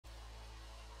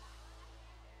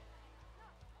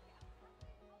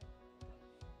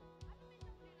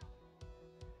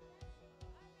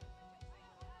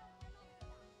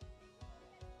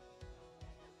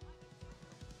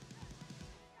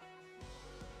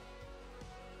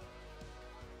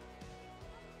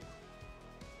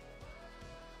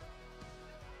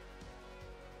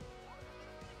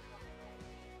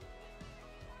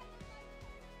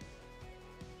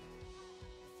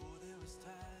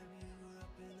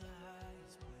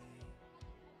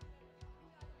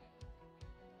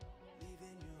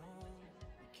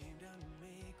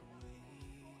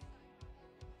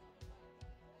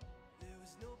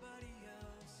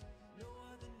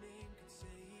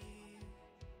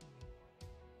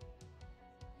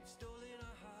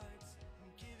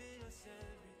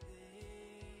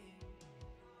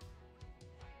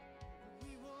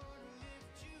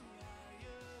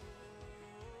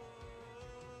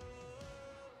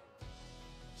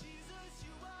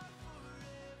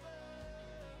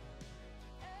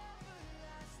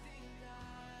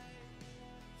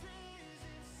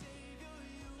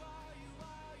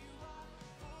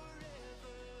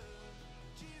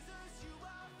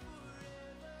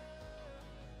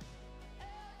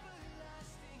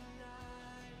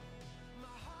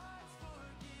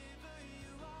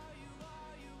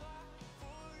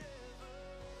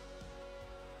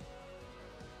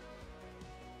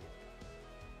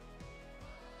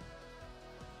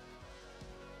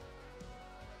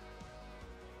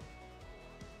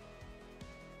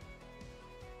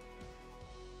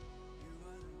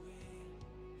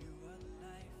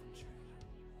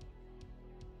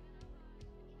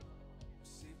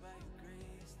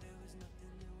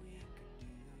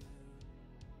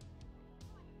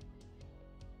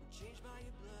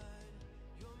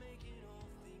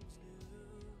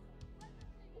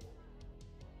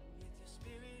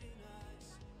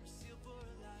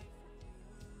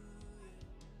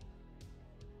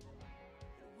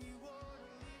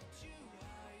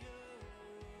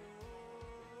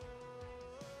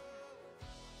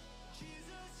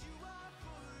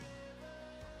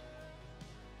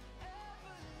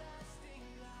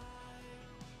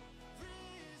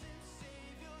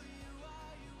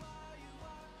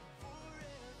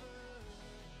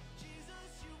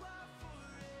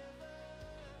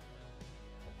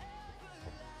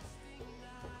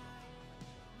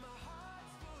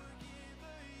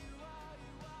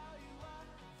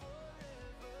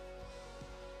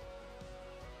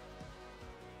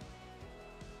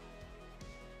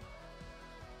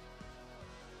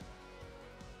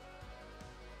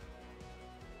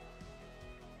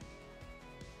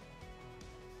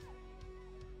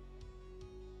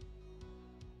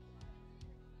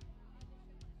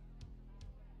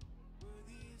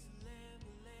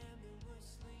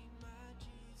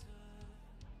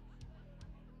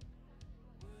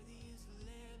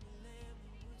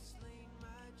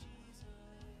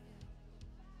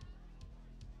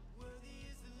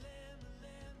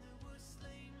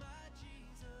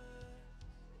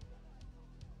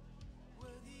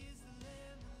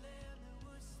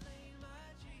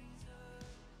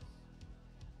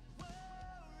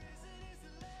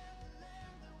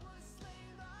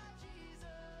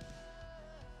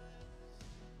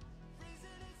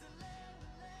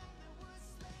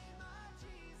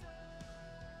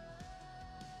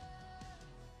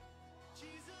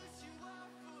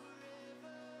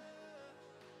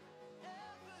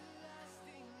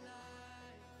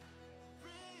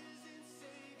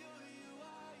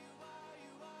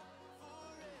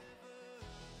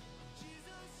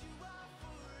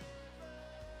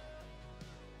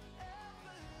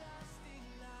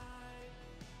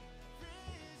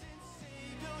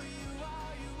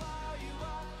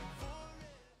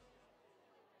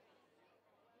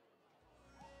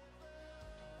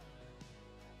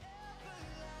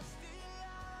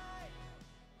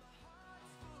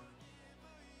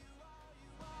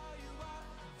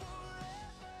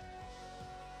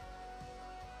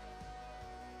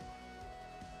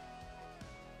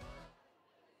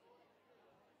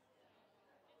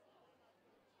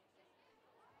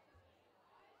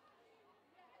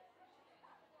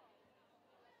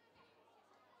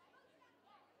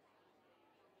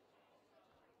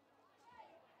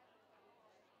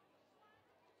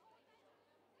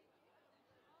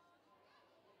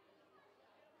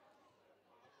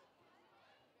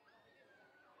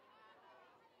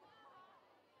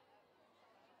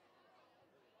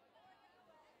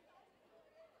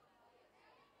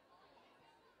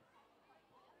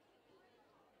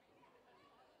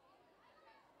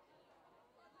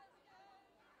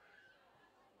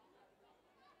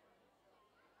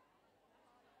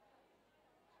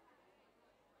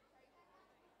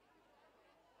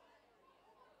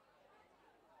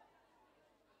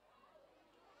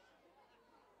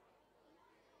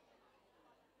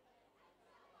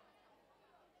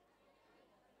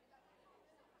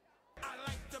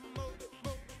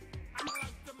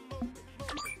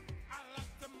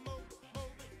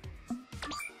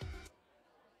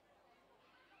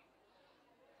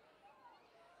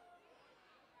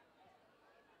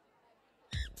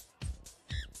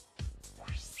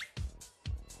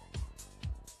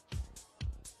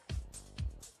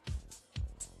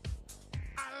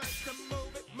to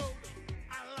move it, move it.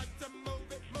 I like to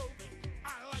move it, move it.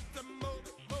 I like to move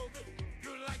it, move it.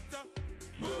 You like to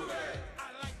move it. I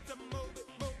like to move it,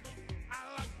 move it. I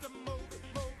like to move it,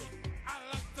 move it. I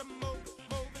like to move it,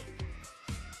 move it.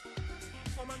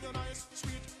 Woman, you're nice,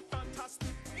 sweet,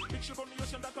 fantastic. Big ship on the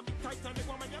ocean, that a big Titanic.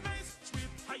 Woman, you're nice, sweet,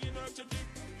 high energetic.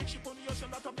 Big ship on the ocean,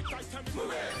 that a big Titanic.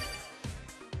 Move it.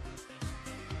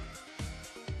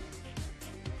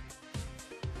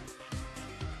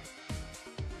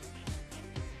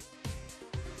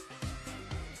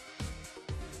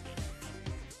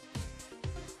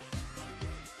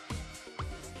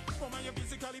 Woman, you're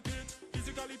physically fit,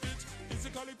 physically fit,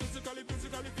 physically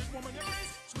fit. Woman, you're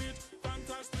nice, sweet,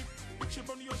 fantastic. Big ship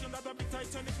on the ocean, that a big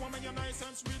Titanic. Woman, you're nice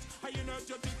and sweet, high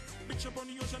energetic. Big ship on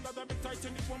the ocean, that a big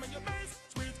Titanic. Woman, you're nice,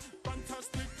 sweet,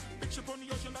 fantastic. Big ship on the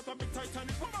ocean, that a big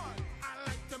Titanic. Woman, I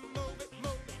like to move it,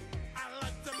 move it. I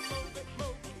like to move it,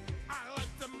 move it. I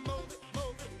like to move it,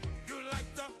 move it. You like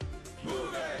to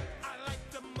move it. I like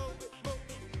to move it, move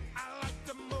it. I like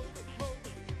to move it, move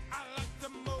it. I like to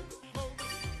move it, move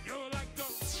it. You like to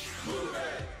move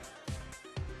it.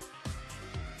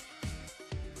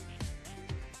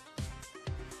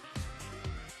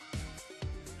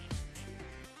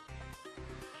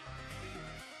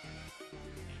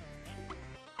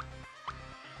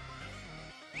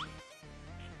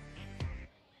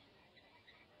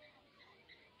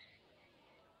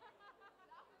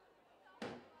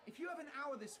 If you have an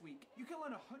hour this week, you can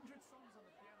learn 100 songs on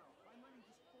the piano by learning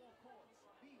just 4 chords.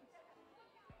 These.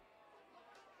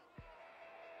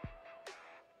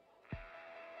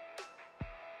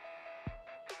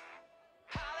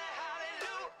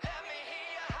 Hallelujah, let me hear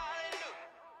you, hallelujah.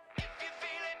 If you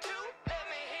feel it too, let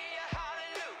me hear you,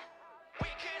 hallelujah.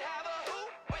 We could have a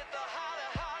hoop with a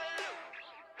hallelujah.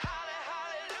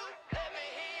 Hallelujah, let me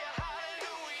hear you,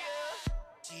 hallelujah.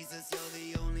 Jesus, you're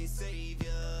the only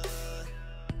savior.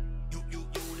 You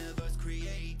universe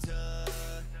creator.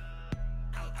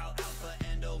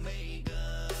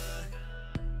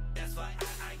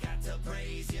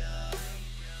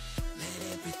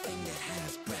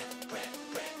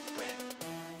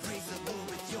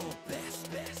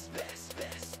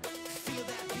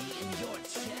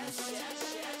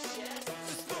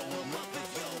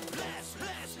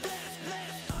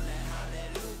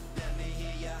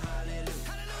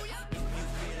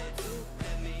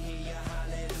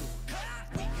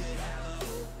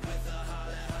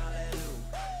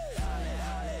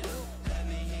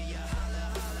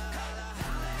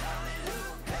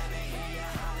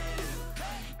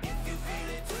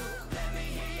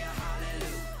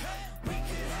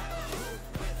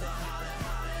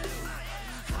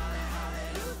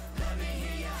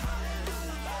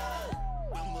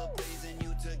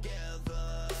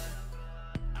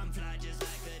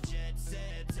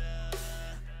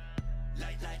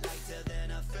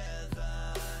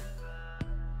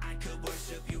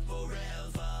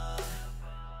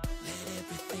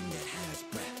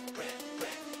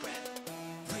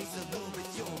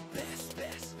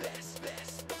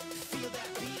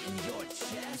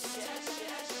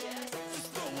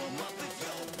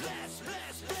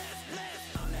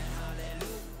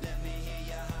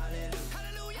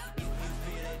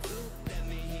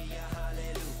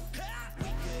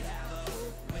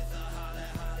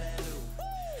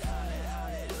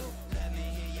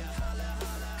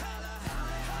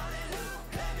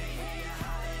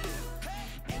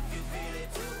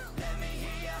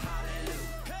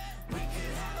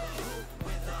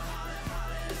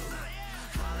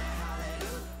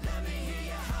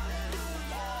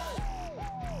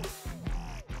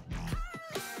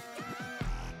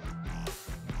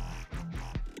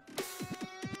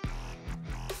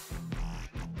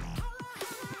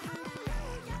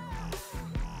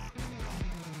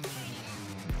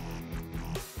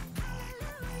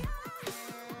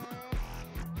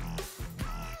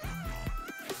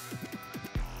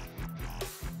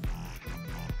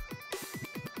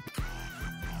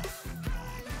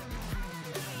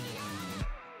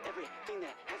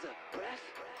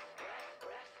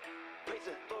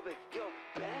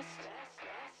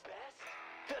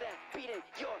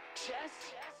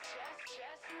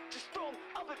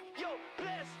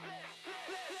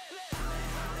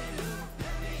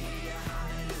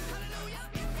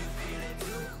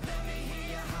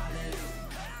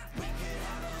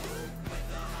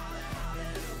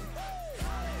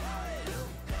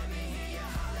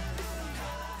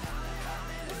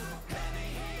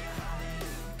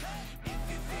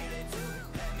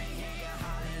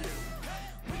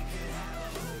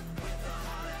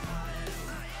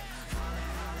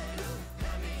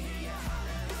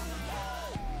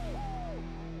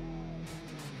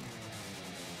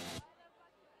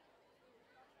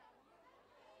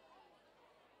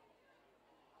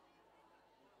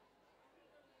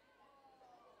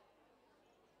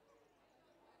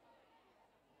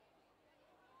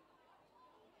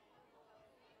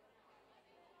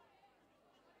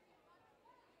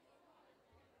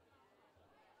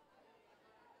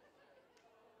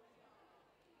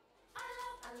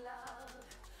 I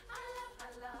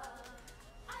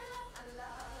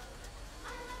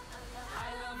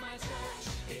love my church,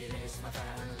 it is my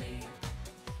family.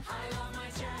 I love my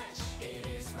church, it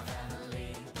is my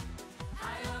family.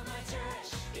 I love my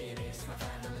church, it is my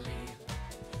family.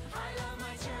 I love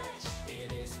my church,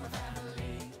 it is my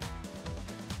family.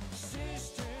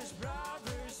 Sisters,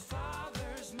 brothers,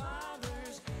 fathers,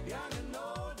 mothers, young and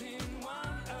old in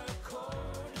one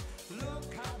accord.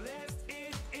 Look how blessed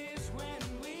it is when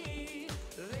we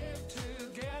live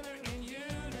together in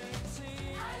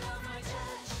unity. I love my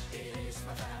church, it is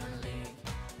my family.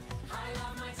 I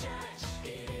love my church,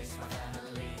 it is my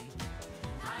family.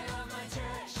 I love my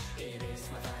church, it is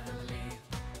my family.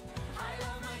 I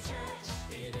love my church,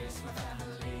 it is my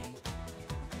family.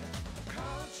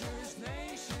 Cultures,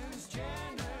 nations,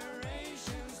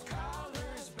 generations,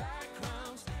 colors,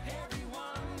 backgrounds,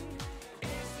 everyone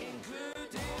is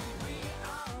included. We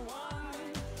are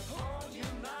one, all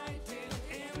united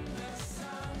in the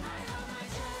Son. I love my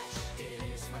church, it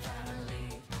is my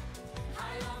family.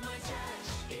 I love my church,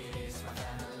 it is my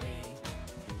family.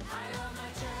 I love my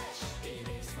church, it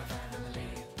is my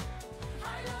family.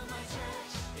 I love my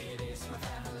church, it is my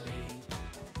family.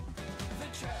 The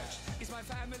church is my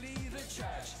family. The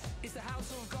church is the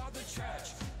house of God. The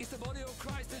church is the body of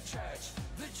Christ. The church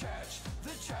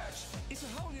is the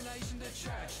holy nation. The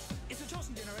church is the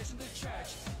chosen generation. The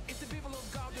church is the people of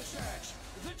God.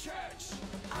 The church.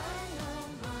 I love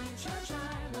my church. I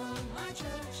love my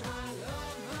church. I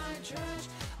love my church.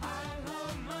 I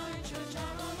love my church. I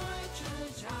love my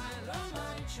church. I love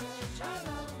my church. I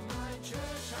love my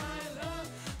church. I love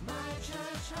my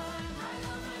church. I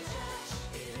love my church.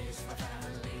 It is my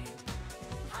family.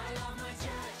 I love my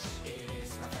church. It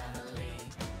is my family.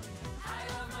 I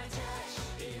love my church.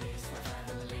 It is my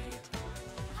family.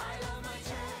 I love my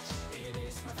church. It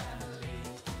is my family.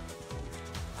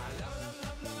 I love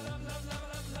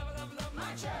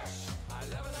my church. I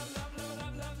love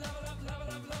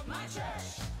my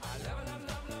church. I love my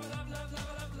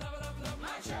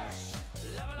church.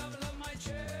 Love my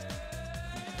church.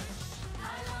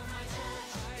 I love my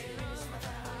church. It is my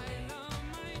family.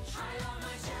 I love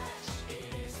my church.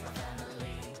 It is my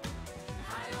family.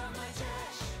 I love my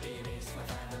church. It is my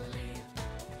family.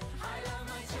 I love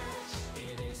my church.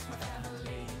 It is my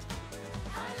family.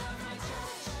 I love my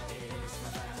church. It is my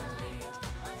family.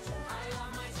 I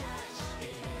love my church.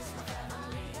 It is my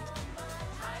family.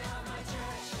 I love my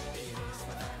church. It is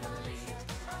my family.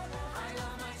 I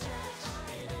love my church.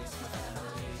 It is my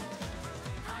family.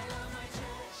 I love my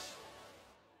church.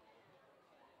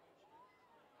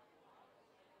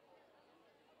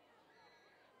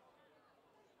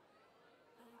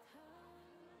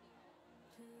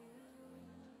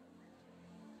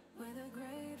 With a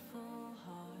grateful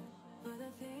heart for the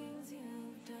things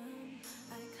you've done,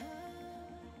 I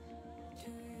come to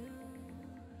you,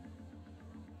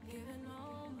 giving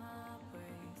all my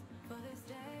praise for this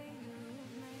day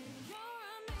you've made. You're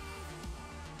amazing,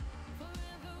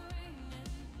 forever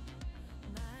reigning,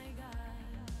 my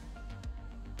God.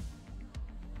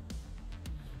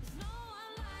 There's no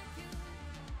one like you,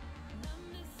 none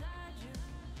beside you,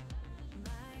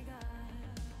 my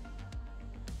God.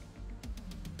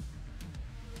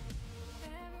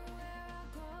 Everywhere I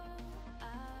go, I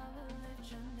will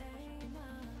lift your name.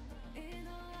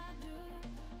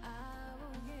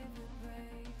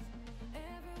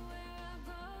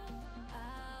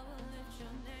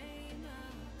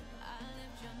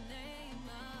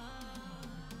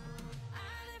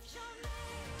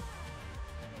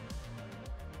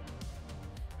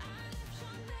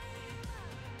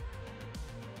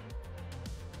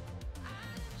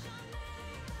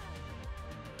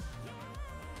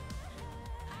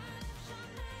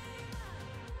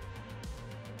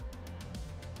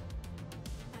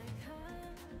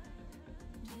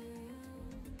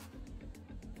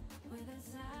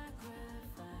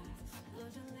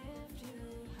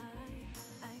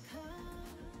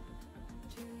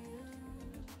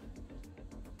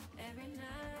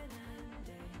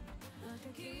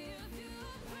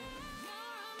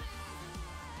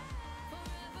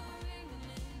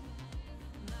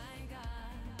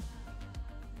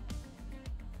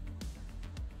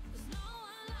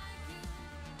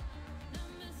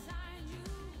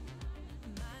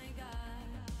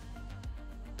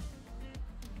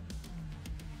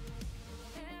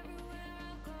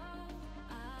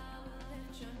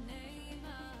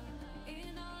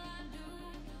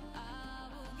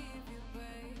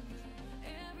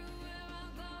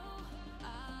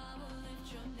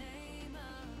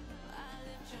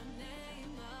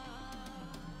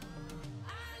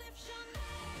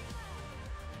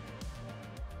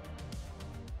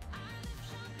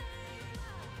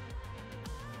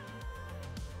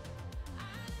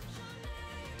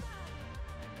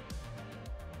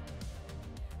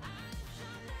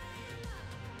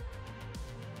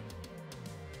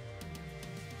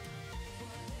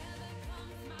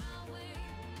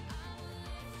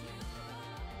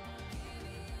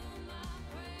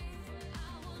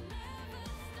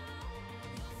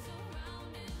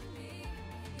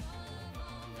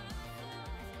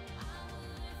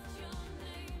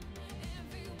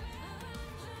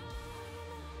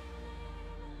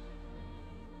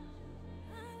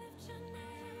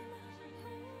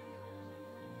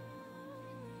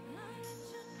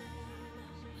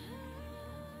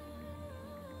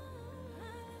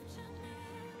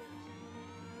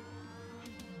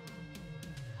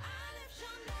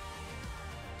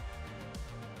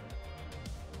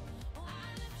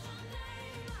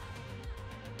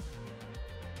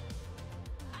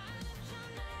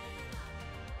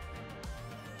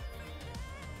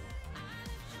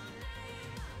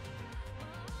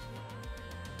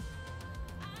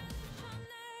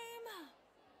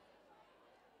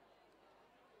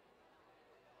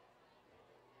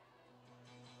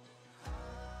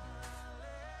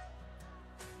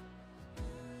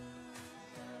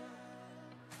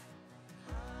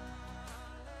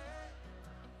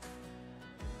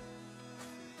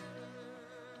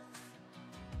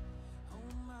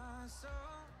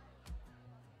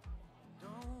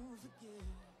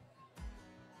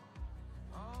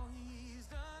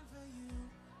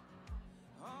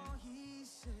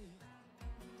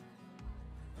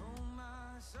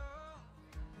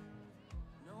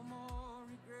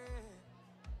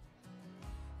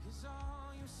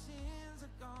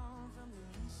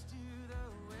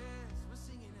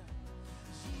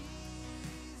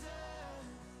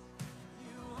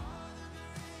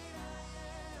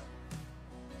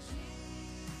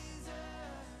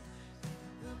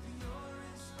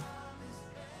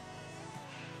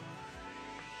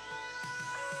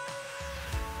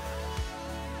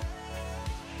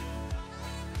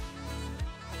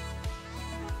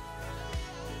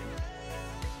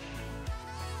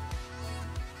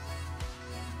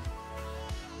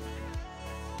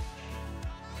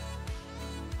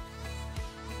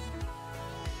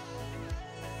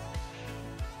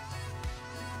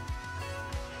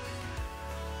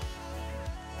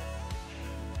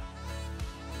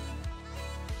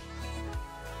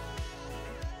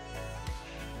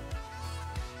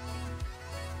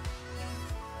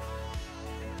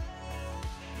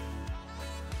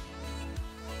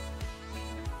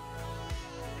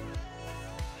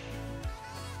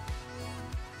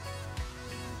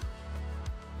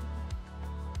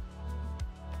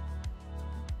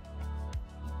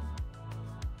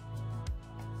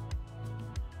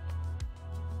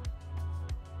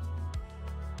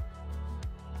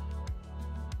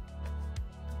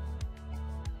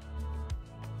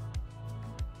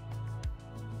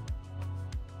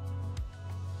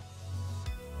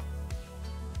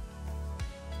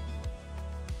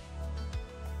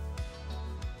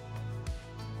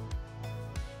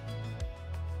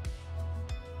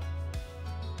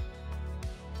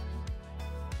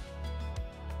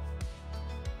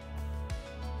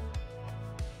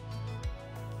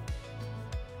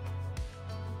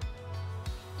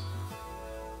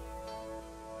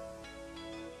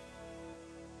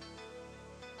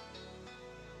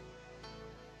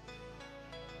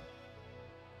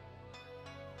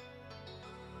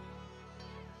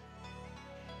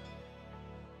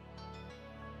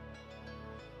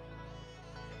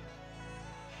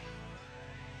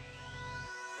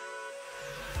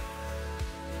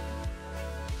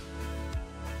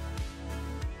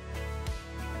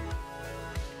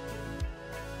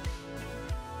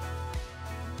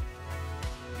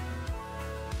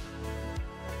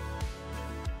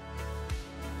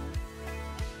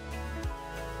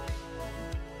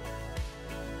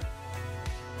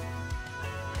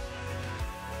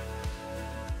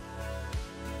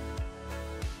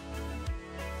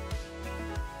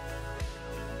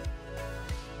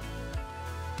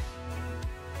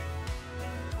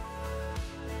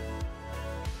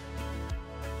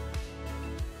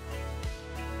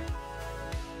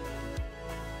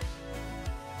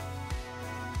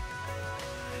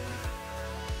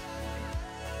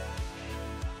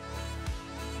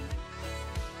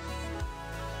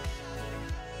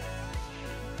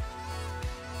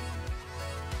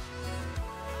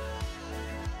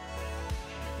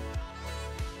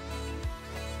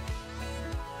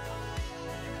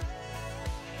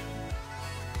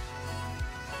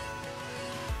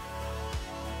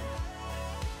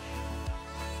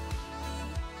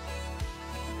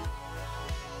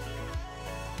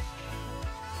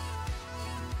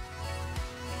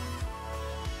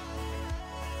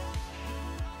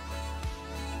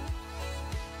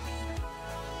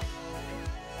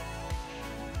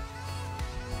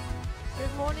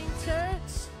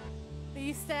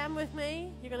 you stand with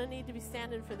me? You're going to need to be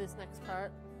standing for this next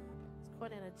part. It's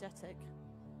quite energetic.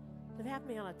 They have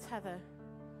me on a tether.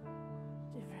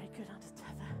 Do very good on a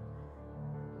tether.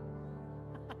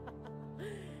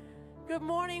 Good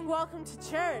morning. Welcome to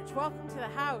church. Welcome to the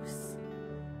house.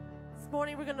 This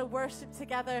morning we're going to worship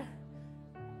together.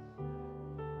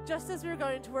 Just as we were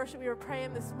going to worship, we were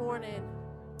praying this morning.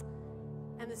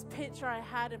 And this picture I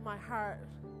had in my heart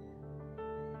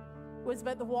was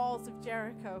about the walls of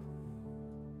Jericho.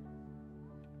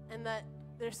 And that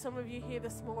there's some of you here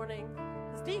this morning.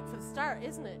 It's deep for the start,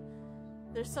 isn't it?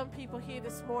 There's some people here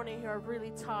this morning who are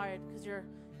really tired because you're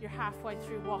halfway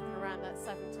through walking around that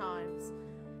 7 times.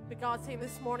 But God's saying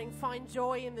this morning, find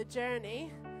joy in the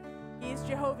journey. He is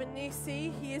Jehovah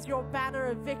Nissi. He is your banner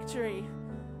of victory.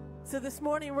 So this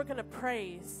morning we're going to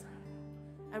praise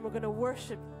and we're going to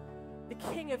worship the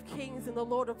King of Kings and the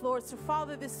Lord of Lords. So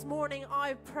Father, this morning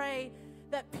I pray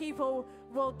that people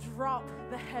will drop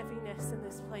the heaviness in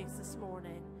this place this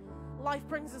morning. Life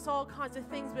brings us all kinds of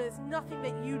things, but it's nothing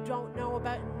that you don't know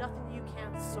about and nothing you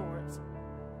can't sort.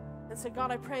 And so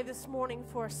God, I pray this morning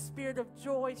for a spirit of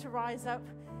joy to rise up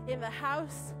in the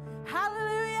house.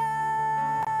 Hallelujah!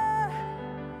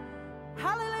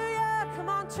 Hallelujah! Come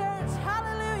on, church.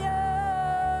 Hallelujah!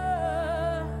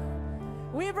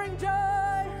 We bring joy.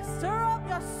 Stir up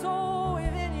your soul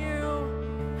within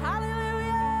you. Hallelujah!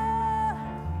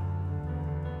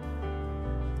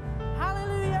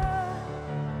 Hallelujah!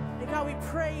 And God, we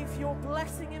pray for your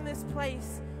blessing in this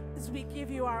place as we give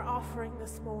you our offering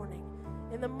this morning.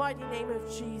 In the mighty name of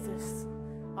Jesus.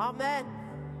 Amen.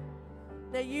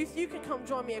 Now, youth, you can come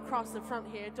join me across the front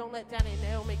here. Don't let Danny and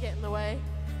Naomi get in the way.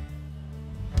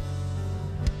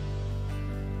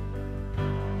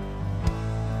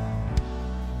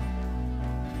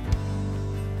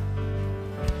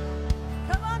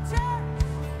 Come on, church.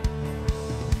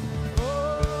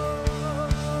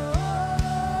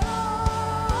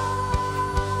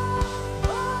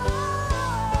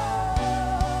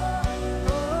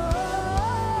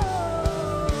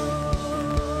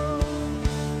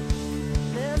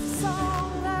 There's a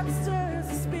song that stirs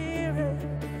the spirit,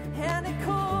 and it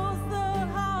calls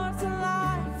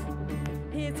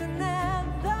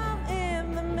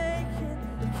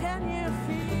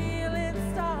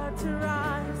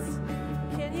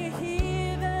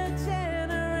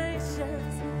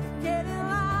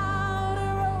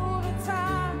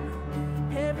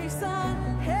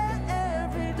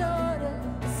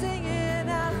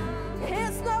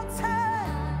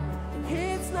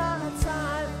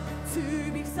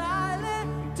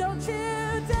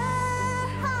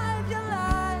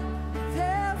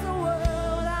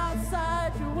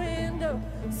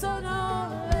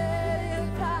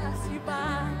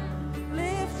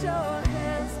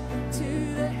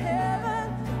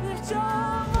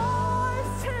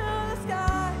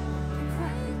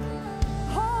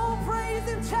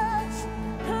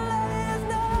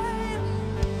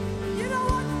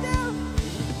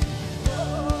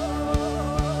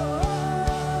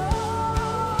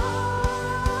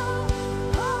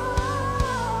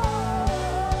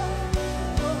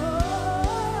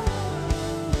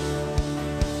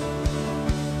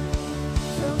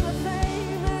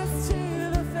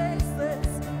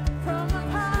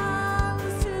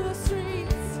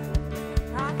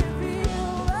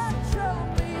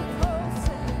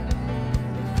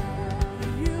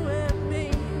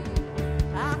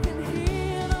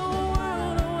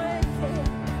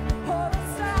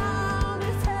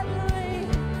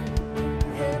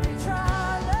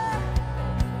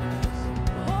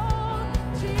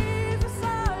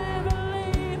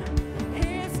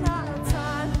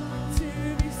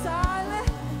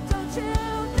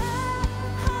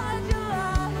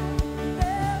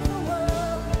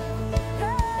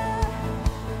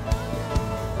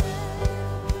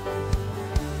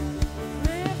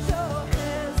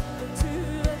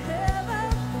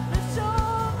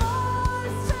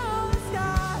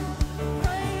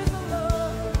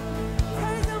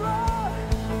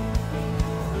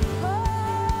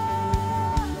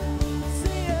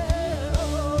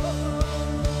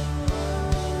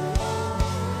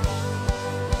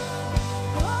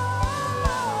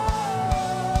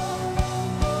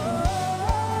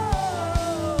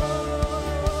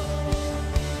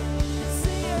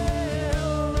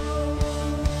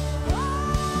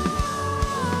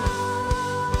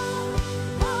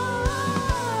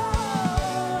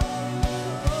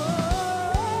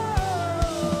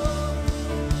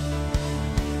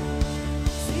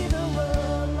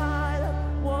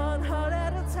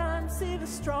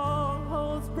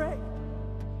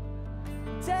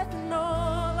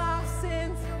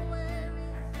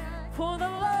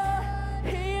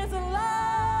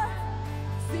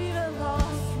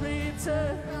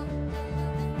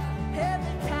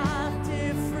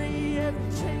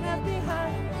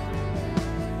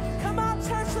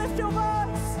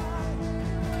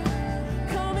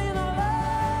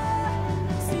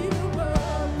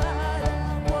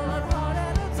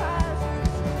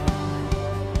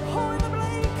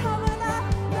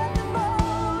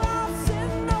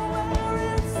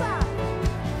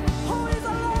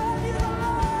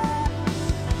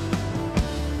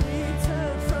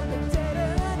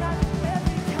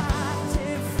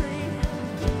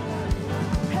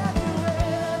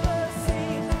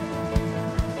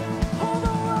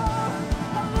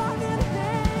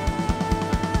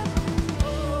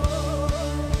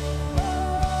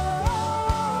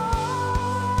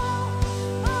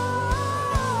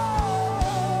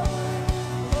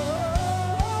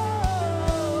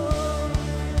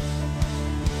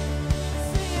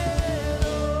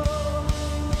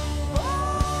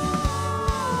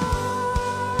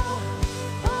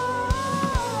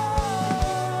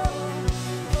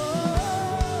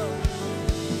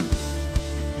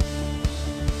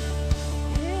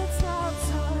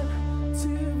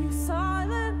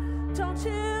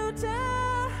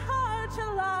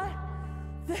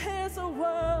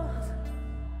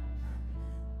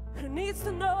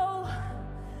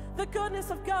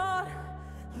goodness of God.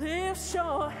 Lift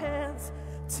your hands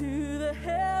to the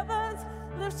heavens.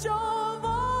 Lift your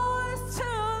voice to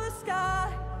the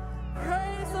sky.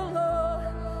 Praise the Lord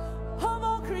of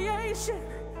all creation.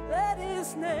 Let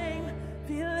his name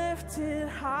be lifted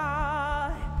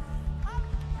high.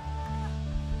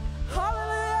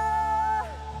 Hallelujah.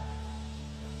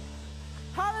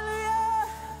 Hallelujah.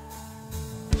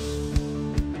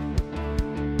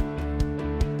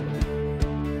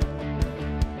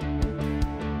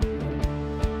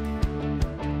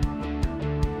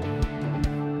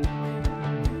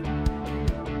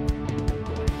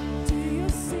 Do you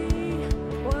see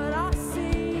what I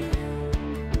see?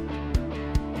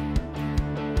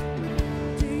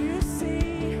 Do you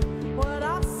see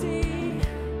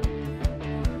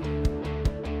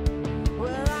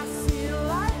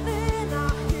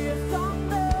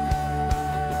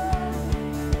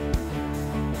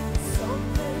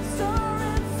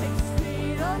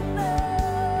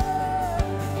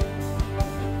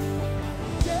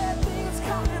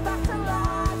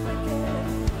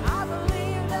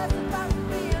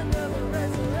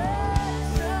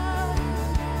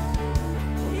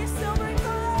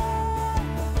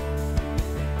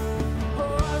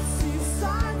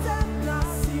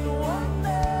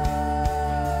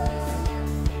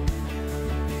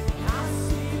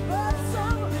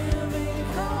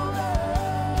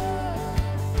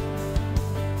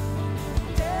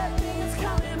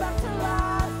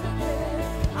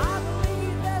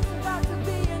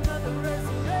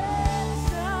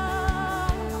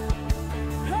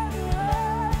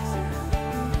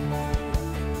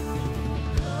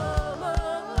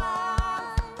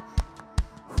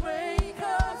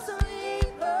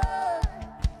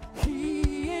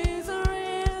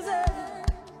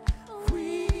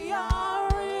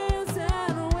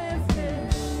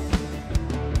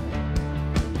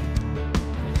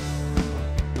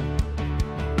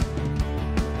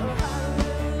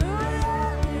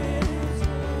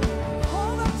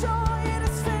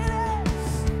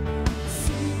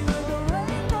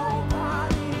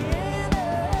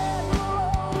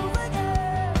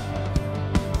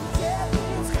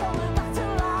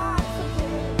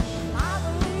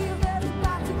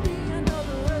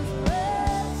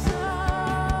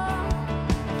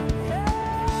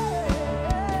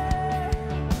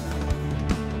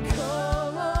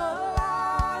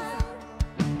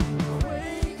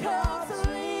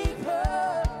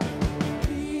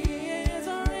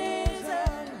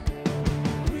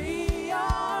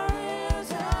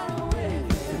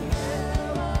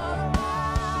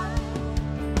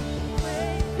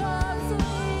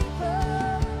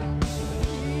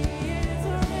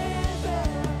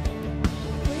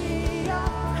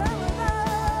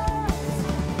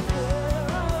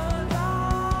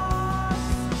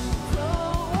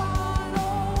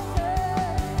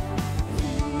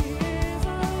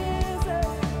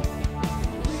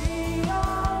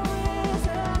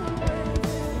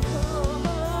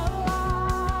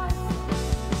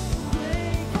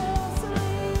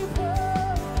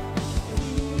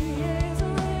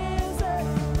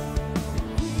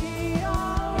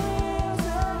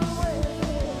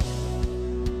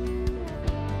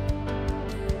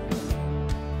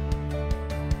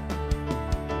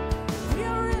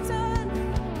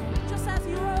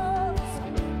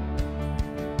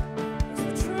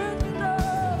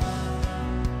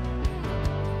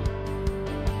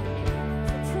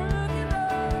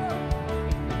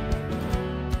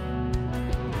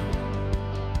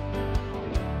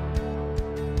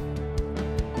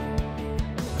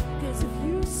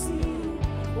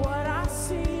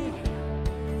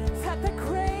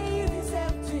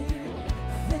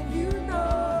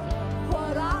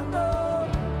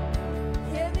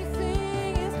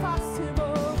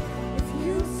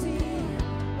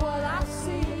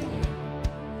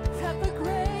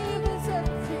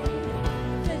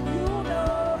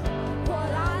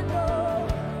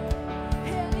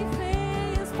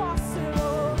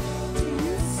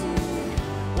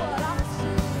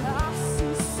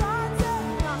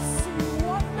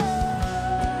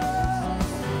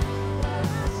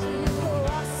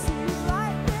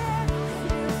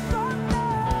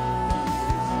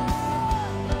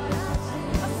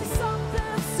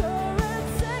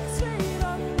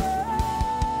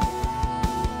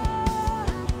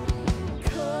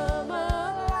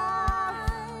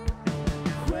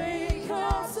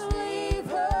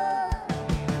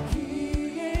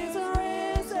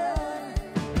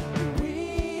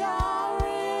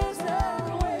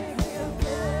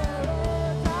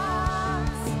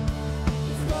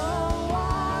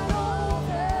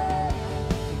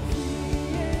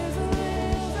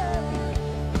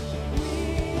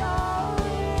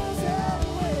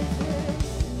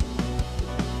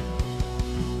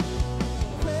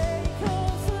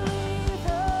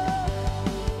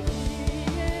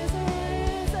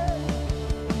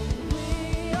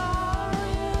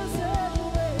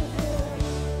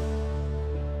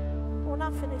we're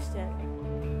not finished yet.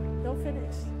 Don't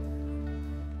finish.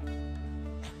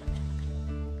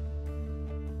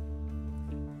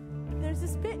 There's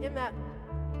this bit in that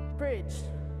bridge,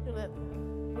 you know, that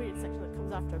weird section that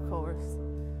comes after a chorus,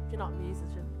 if you're not a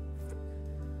musician.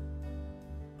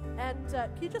 And can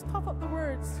you just pop up the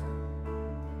words?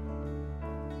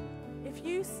 If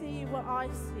you see what I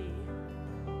see,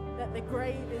 that the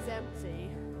grave is empty,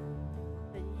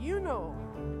 then you know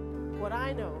what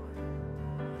I know.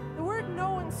 The word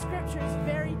know in Scripture is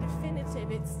very definitive.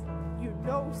 It's you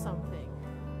know something.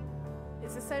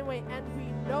 It's the same way, and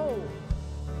we know.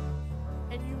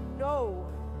 And you know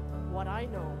what I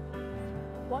know.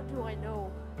 What do I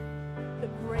know? The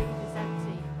grave is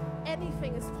empty.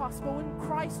 Anything is possible. When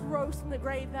Christ rose from the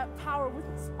grave, that power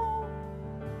wasn't small.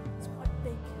 It's quite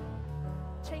big.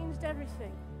 Changed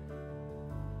everything.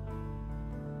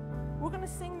 We're going to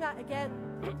sing that again.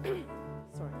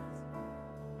 Sorry, guys.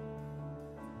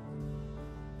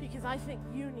 Because I think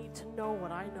you need to know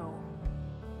what I know.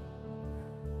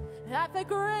 That the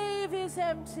grave is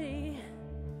empty.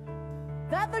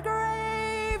 That the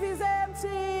grave is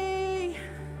empty.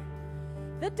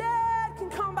 The dead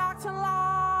can come back to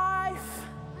life.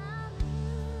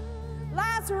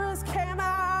 Lazarus came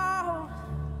out.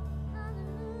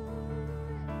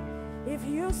 If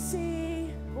you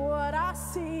see what I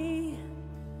see,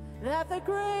 that the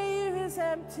grave is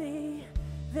empty,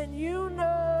 then you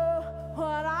know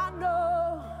what I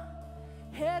know.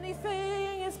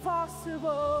 Anything is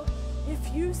possible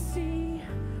if you see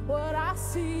what I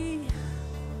see.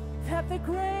 That the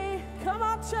grave, come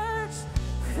on church,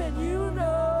 then you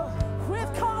know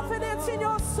with confidence in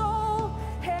your soul,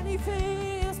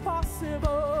 anything is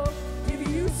possible if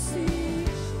you see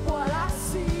what I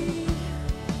see.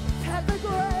 That the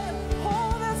grave,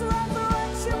 oh, there's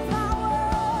resurrection power.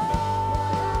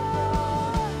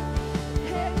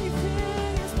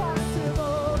 Anything is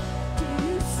possible. Do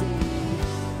you see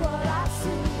what I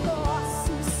see? Oh, I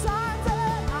see signs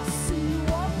and I see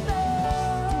wonders.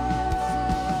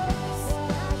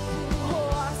 Oh,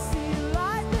 I see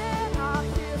lightning, I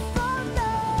hear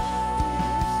thunder.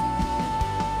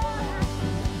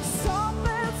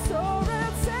 Something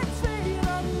soaring 6 feet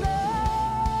under.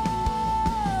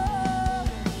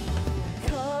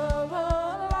 Come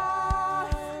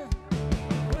alive,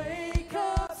 wake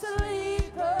up,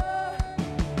 sleeper.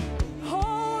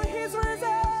 Oh, he's risen.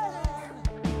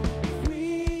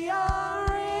 We are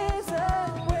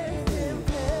risen with him,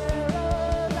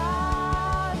 paradise.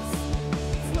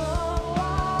 Flow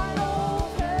wide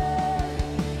open.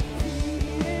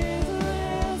 He is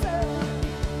risen.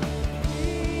 We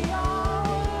are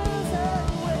risen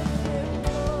with him.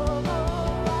 Come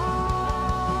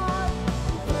alive,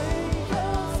 wake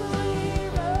up,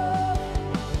 sleeper.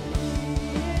 He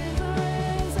is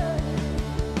risen.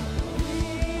 We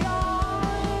are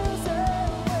risen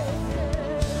with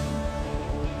him.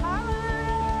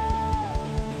 Hallelujah.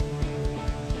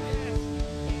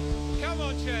 Come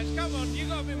on, church. Come on. You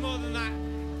got a bit more than that.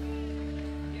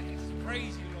 Yes.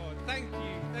 Praise you, Lord. Thank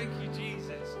you,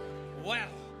 Jesus. Well,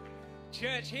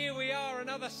 church, here we are,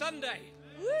 another Sunday.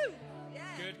 Woo! Yeah.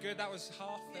 Good. That was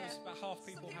half. There was about half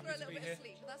people Some happy are a to be little here. bit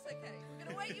asleep, but that's okay. We're going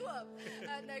to wake you up.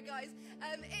 No, guys.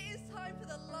 It is time for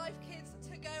the Life Kids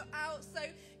to go out. So,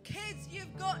 kids,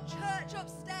 you've got church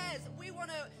upstairs. We want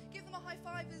to give them a high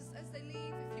five as they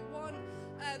leave if you want.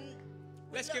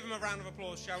 Let's give them a round of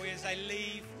applause, shall we, as they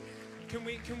leave. Can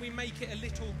we make it a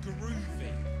little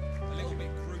groovy? A little bit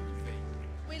groovy.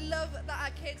 We love that our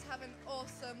kids have an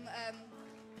awesome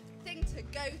thing to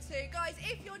go to. Guys,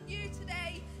 if you're new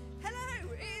today,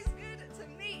 hello, it is good to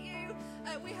meet you.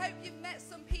 We hope you've met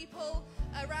some people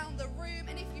around the room,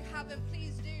 and if you haven't,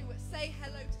 please do say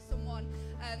hello to someone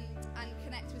and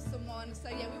connect with someone. So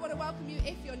yeah, we want to welcome you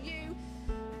if you're new.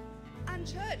 And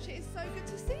church, it is so good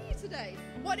to see you today.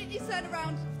 Why don't you turn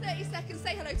around 30 seconds,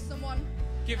 say hello to someone.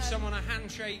 Give someone a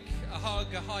handshake, a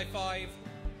hug, a high five,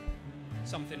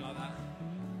 something like that.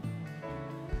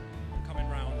 Coming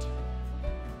round.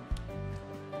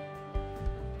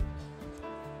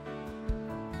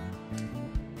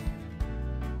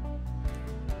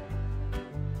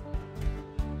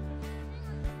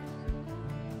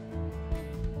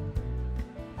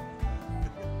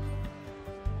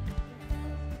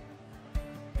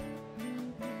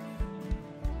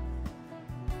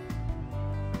 Got some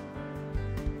dancers in the room. I like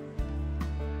it. Groove into the groove.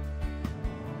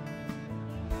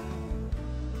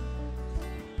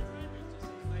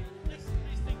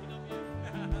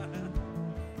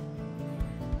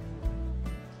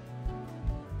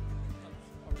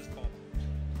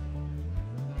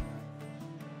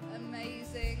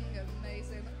 Amazing.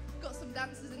 Amazing. Got some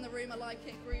dancers in the room. I like it. Groove into the groove. Amazing. Amazing. Got some dancers in the room. I like it. Groove into the groove. Amazing. Amazing. Got some dancers in the room. I like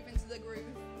it. Groove into the groove.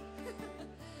 Amazing. Got some dancers in the room. I like it. Groove into the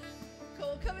groove.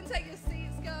 Come and take your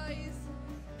seats, guys.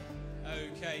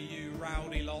 Okay, you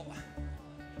rowdy lot.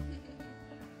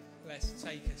 Let's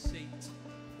take a seat.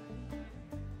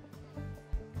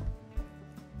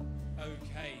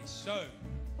 Okay, so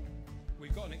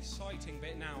we've got an exciting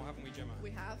bit now, haven't we, Gemma?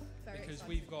 We have. Very Because exciting.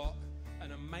 we've got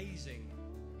an amazing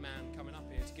man coming up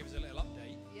here to give us a little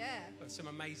update Yeah. of some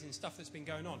amazing stuff that's been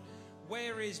going on.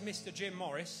 Where is Mr. Jim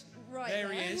Morris? Right there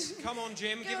there. he is. Come on,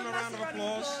 Jim. Give him a round massive of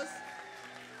applause.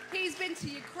 He's been to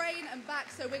Ukraine and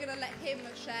back, so we're going to let him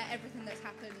share everything that's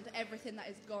happened, everything that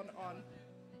has gone on.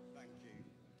 Thank you.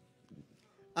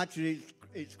 Actually,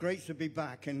 it's great to be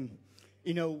back, and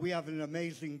you know, we have an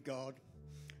amazing God,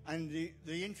 and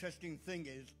the interesting thing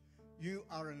is you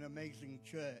are an amazing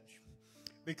church,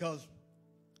 because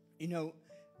you know,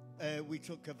 we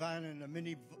took a van and a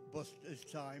minibus this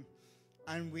time,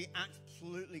 and we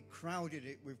absolutely crowded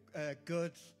it with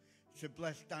goods to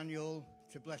bless Daniel,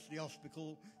 to bless the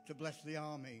hospital, to bless the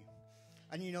army.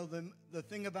 And you know, the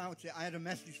thing about it, I had a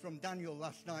message from Daniel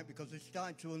last night because they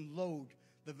started to unload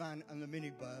the van and the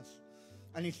minibus,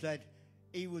 and he said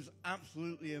he was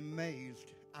absolutely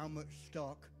amazed how much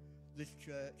stock this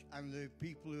church and the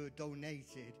people who had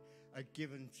donated had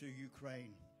given to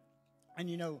Ukraine. And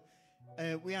you know,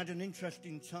 we had an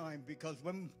interesting time because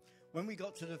when we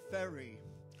got to the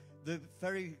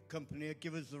ferry company had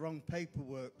given us the wrong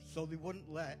paperwork, so they wouldn't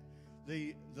let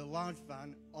the large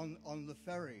van on the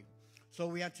ferry. So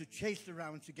we had to chase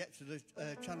around to get to the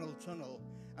Channel Tunnel.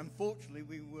 Unfortunately,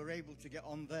 we were able to get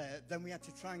on there. Then we had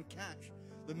to try and catch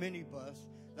the minibus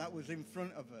that was in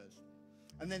front of us.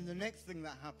 And then the next thing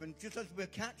that happened, just as we're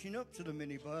catching up to the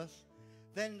minibus,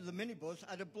 then the minibus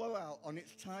had a blowout on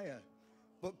its tire.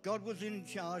 But God was in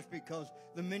charge because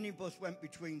the minibus went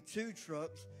between two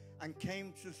trucks and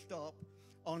came to stop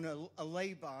on a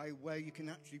lay-by where you can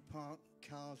actually park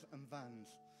cars and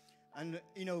vans. And,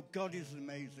 you know, God is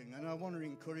amazing. And I want to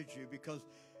encourage you because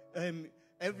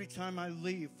every time I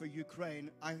leave for Ukraine,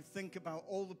 I think about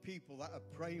all the people that are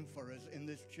praying for us in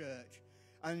this church.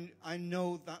 And I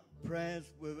know that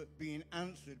prayers were being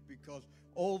answered because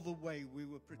all the way we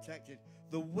were protected.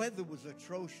 The weather was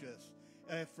atrocious.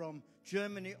 From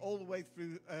Germany all the way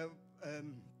through, I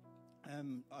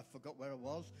forgot where I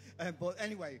was. But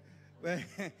anyway,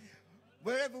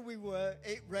 wherever we were,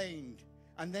 it rained.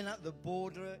 And then at the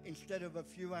border, instead of a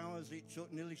few hours, it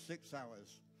took nearly 6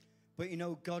 hours. But, you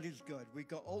know, God is good. We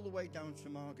got all the way down to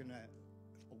Margaret.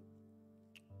 Oh,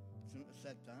 shouldn't have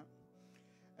said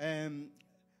that.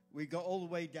 We got all the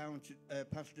way down to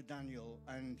Pastor Daniel.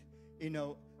 And, you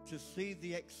know, to see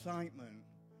the excitement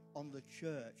on the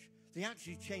church. They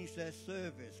actually changed their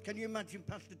service. Can you imagine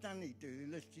Pastor Danny doing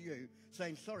this to you,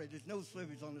 saying, sorry, there's no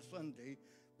service on a Sunday.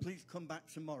 Please come back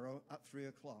tomorrow at 3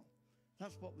 o'clock.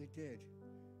 That's what they did.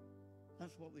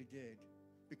 That's what they did.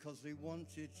 Because they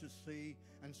wanted to see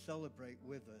and celebrate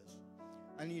with us.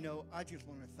 And, you know, I just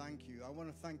want to thank you. I want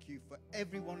to thank you for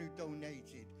everyone who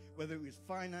donated, whether it was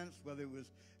finance, whether it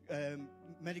was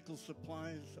medical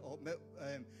supplies. Or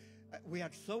we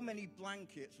had so many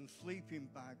blankets and sleeping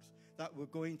bags that were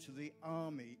going to the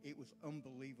army. It was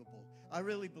unbelievable. I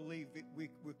really believe we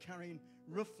were carrying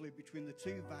roughly between the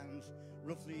two vans,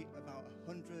 roughly about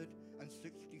 £160,000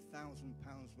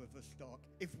 worth of stock.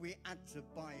 If we had to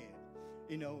buy it,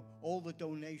 you know, all the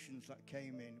donations that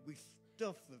came in, we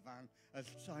stuffed the van as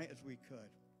tight as we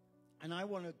could. And I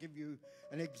want to give you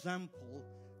an example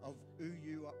of who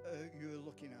you're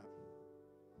looking at.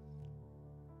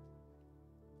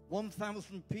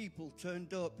 1,000 people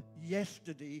turned up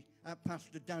yesterday at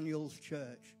Pastor Daniel's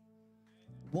church.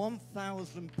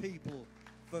 1,000 people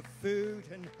for food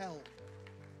and help.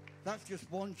 That's just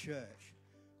one church.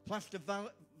 Pastor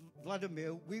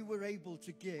Vladimir, we were able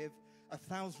to give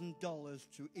 $1,000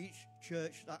 to each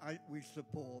church that we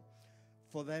support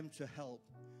for them to help.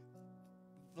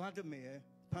 Pastor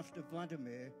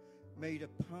Vladimir, made a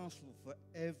parcel for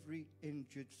every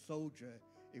injured soldier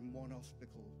in one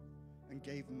hospital and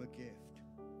gave them a gift.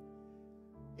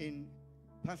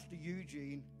 Pastor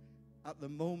Eugene, at the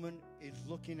moment, is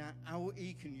looking at how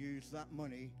he can use that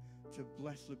money to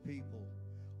bless the people,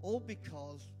 all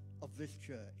because of this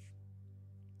church.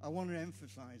 I want to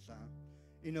emphasize that.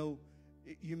 You know,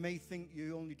 you may think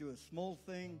you only do a small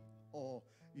thing, or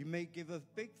you may give a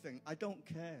big thing. I don't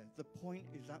care. The point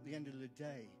is, at the end of the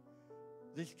day,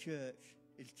 this church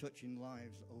is touching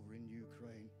lives over in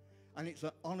Ukraine. And it's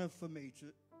an honor for me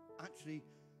to actually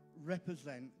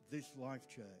represent this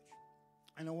LifeChurch.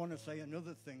 And I want to say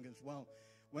another thing as well.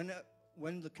 When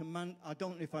the command, I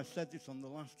don't know if I said this on the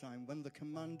last time, when the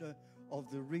commander of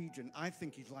the region, I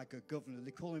think he's like a governor,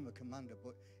 they call him a commander,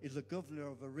 but he's a governor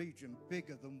of a region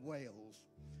bigger than Wales.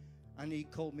 And he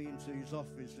called me into his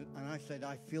office, and I said,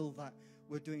 I feel that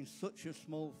we're doing such a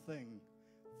small thing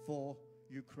for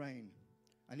Ukraine.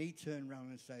 And he turned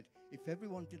around and said, if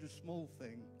everyone did a small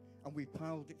thing and we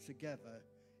piled it together,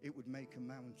 it would make a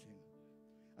mountain.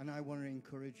 And I want to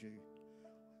encourage you.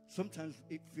 Sometimes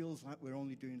it feels like we're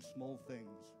only doing small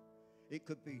things. It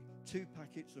could be 2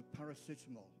 packets of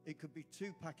paracetamol. It could be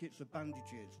 2 packets of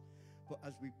bandages. But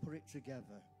as we put it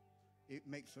together, it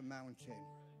makes a mountain.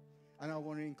 And I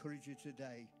want to encourage you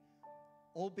today,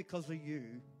 all because of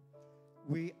you,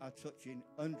 we are touching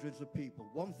hundreds of people.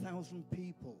 1,000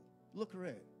 people, look at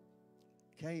it,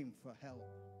 came for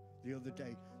help the other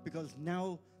day. Because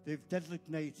now they've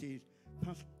designated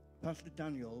Pastor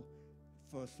Daniel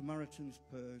for Samaritan's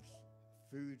Purse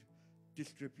food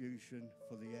distribution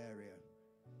for the area.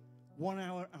 1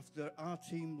 hour after our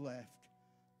team left,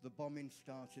 the bombing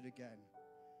started again.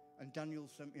 And Daniel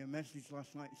sent me a message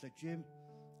last night. He said, Jim,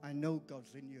 I know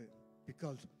God's in you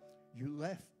because you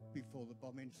left before the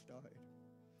bombing started.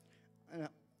 And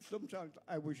sometimes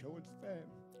I wish I was there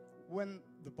when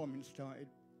the bombing started,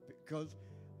 because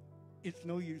it's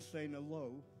no use saying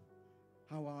hello,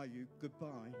 how are you,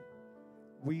 goodbye.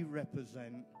 We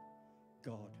represent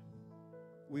God.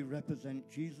 We represent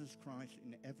Jesus Christ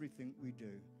in everything we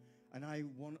do. And I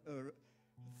want to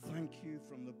thank you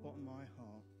from the bottom of my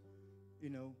heart. You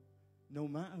know, no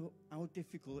matter how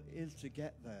difficult it is to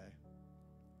get there,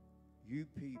 you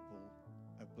people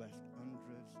have blessed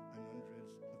hundreds and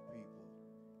hundreds of people.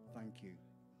 Thank you.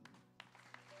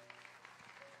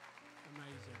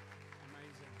 Amazing,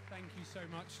 amazing. Thank you so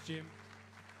much, Jim.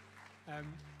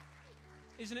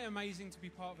 Isn't it amazing to be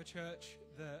part of a church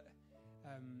that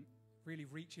really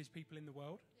reaches people in the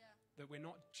world? Yeah. That we're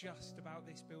not just about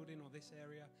this building or this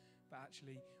area, but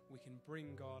actually we can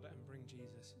bring God and bring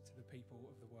Jesus to the people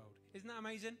of the world. Isn't that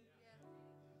amazing?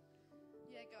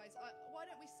 Yeah, guys, why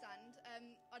don't we stand?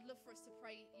 I'd love for us to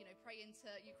pray into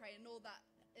Ukraine and all that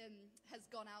has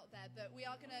gone out there. But we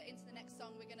are going to, into the next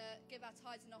song, we're going to give our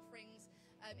tithes and offerings.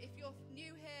 If you're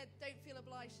new here, don't feel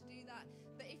obliged to do that.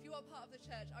 But if you are part of the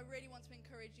church, I really want to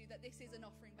encourage you that this is an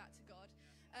offering back to God.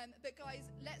 But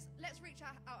guys, let's reach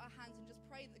out our hands and just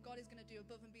pray that God is going to do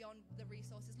above and beyond the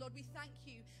resources. Lord, we thank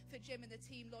you for Jim and the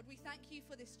team. Lord, we thank you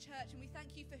for this church, and we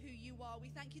thank you for who you are. We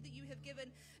thank you that you have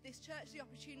given this church the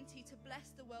opportunity to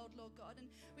bless the world, Lord God. And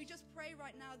we just pray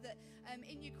right now that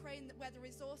in Ukraine, where the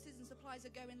resources and supplies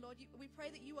are going, Lord, we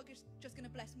pray that you are just going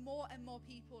to bless more and more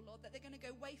people, Lord, that they're going to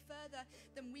go way further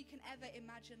than we can ever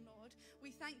imagine, Lord.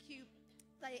 We thank you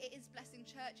that it is blessing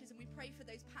churches, and we pray for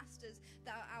those pastors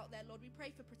that are out there, Lord. We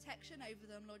pray for protection over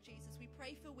them, Lord Jesus. We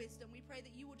pray for wisdom. We pray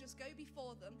that you will just go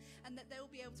before them and that they will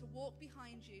be able to walk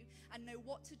behind you and know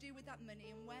what to do with that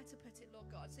money and where to put it, Lord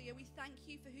God. So yeah, we thank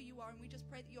you for who you are, and we just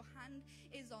pray that your hand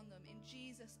is on them in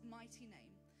Jesus' mighty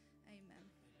name. Amen.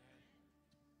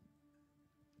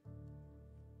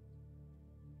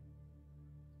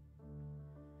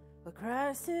 But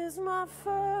Christ is my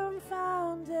firm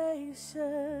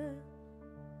foundation.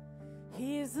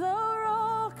 He's the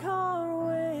rock on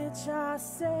which I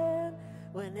stand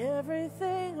when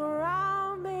everything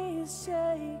around me is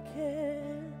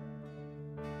shaking.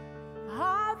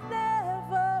 I've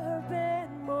never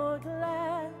been more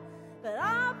glad that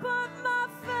I put my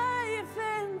faith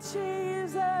in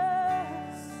Jesus.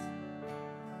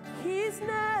 He's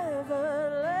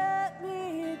never let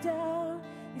me down.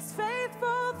 He's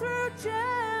faithful through generations.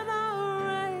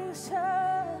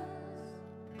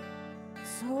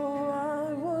 So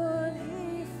why would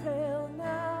he fail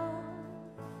now?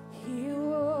 He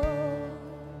won't.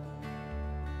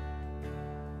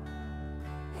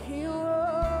 He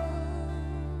won't.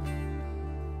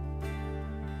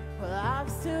 Well, I've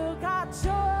still got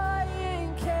joy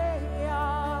in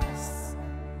chaos.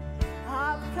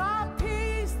 I've got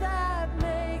peace that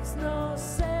makes no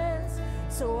sense.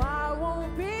 So I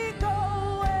won't be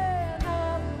going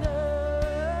under.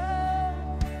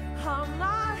 I'm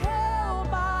not held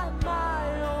by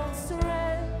my own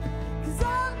strength, 'cause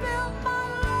I built my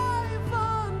life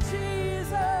on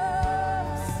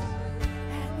Jesus,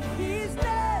 and he's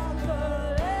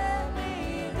never let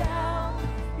me down.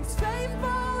 He's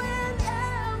faithful in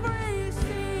every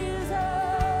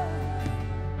season.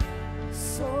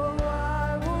 So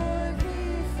why would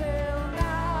he fail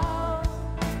now?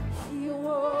 He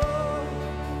won't.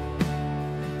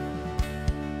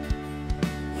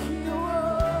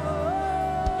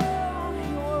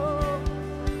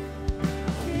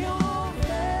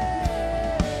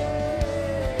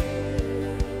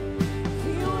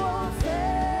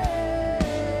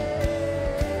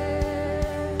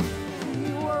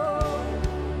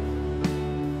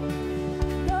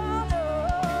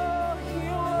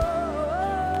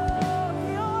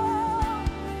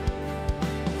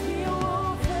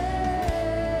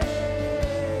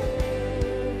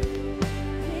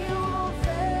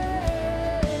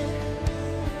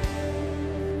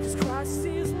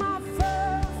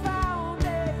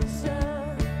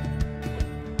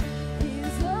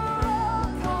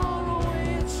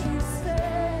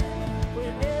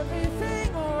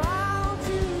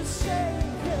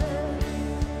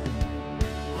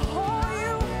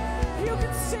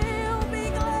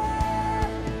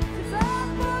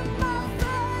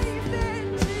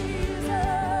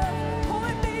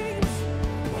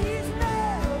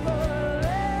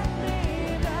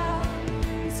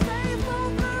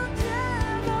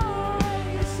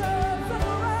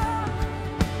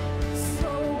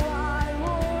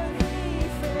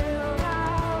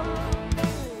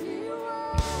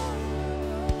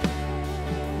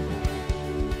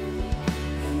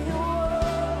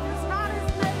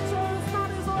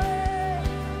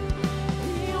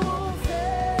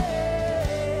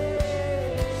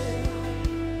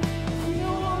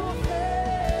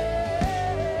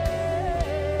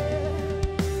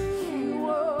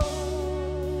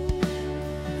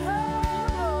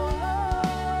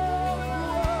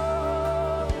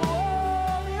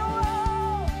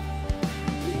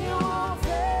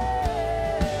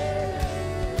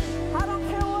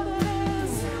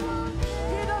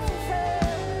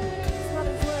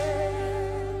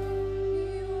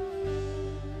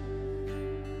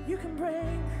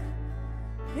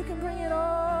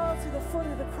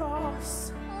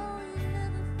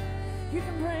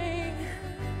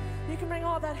 You can bring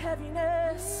all that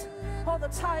heaviness, all the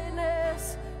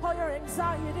tiredness, all your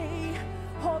anxiety,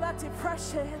 all that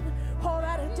depression, all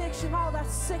that addiction, all that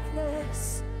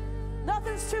sickness.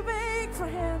 Nothing's too big for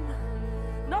him.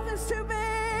 Nothing's too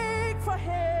big for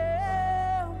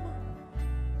him.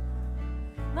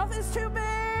 Nothing's too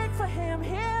big for him.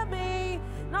 Hear me.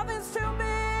 Nothing's too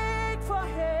big for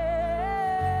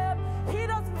him. He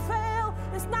doesn't fail.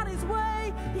 It's not his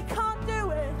way. He can't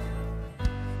do it.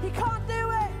 He can't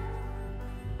do it.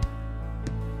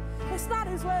 It's not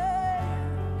his way.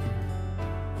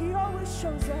 He always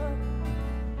shows up.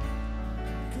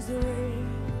 'Cause the rain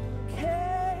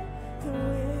came, the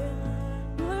wind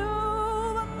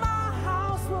blew, but my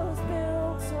house was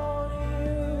built on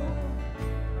you.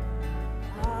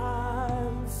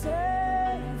 I'm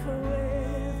safe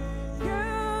with you.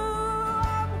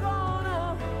 I'm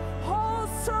gonna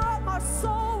stir up my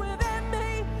soul within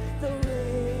me. The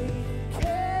rain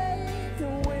came,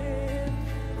 the wind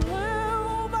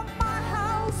blew, but my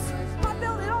house, I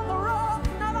built it on the rock,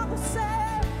 not on the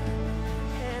sand.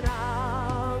 And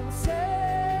I'm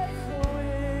safe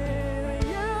with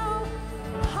you.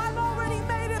 I've already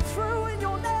made it through in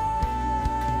your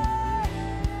name.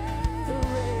 The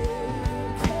rain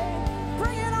came.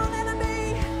 Bring it on, enemy.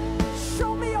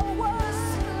 Show me your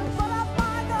worst, but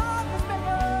my God is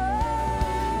bigger.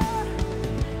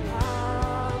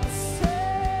 I'm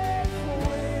safe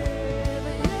with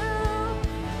you.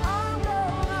 I'm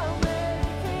gonna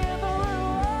make it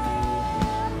through.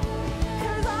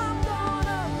 'Cause I'm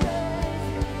gonna make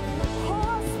it.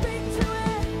 Oh, speak to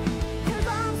it. 'Cause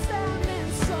I'm standing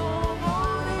strong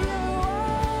on you.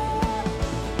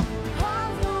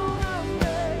 I'm gonna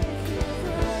make it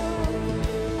through.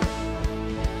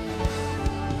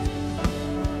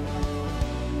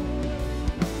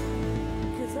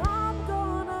 'Cause I'm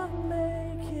gonna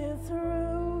make it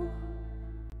through.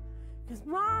 'Cause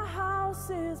my house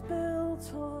is built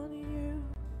on you.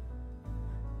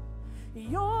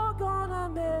 You're gonna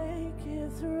make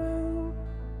it through.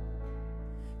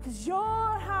 'Cause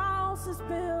your house is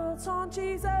built on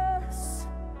Jesus.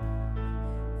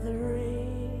 The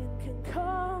rain can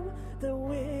come, the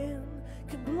wind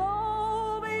can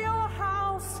blow, but your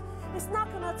house is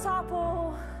not gonna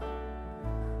topple.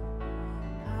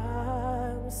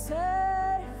 I'm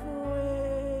safe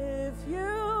with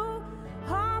you.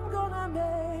 I'm gonna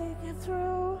make it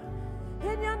through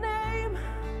in your name.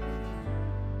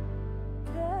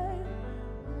 Okay.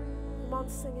 Come on,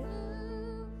 sing it.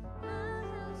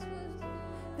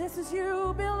 This is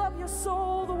you, build up your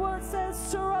soul. The word says,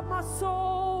 stir up my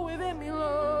soul within me,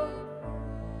 Lord.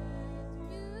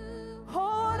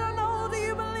 Oh, I don't know, do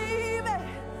you believe it?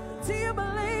 Do you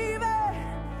believe it?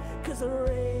 'Cause the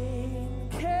rain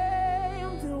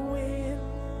came, the wind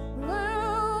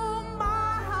blew,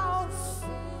 my house,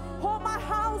 oh, my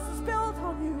house is built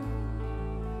on you.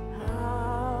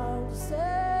 I'm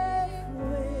safe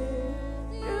with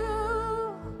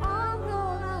you. I'm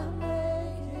gonna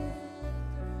make it.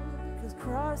 'Cause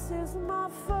Christ is my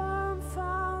firm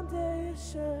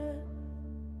foundation.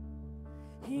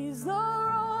 He's the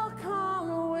rock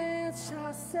on which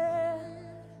I stand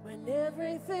when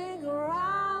everything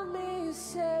around me is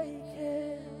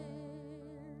shaking.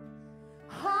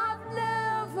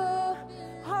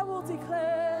 I will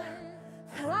declare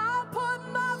that I put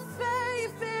my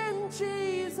faith in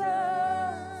Jesus.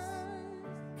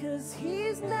 'Cause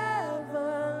he's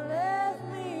never let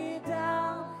me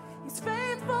down. He's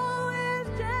faithful in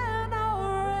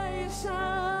generations.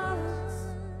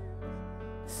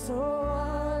 So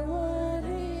I would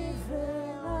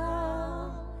even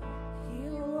now. He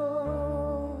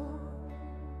won't.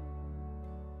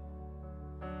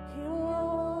 He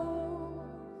won't.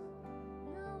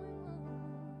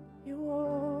 He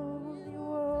won't. He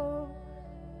won't.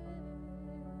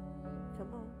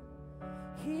 Come on.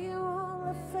 He won't.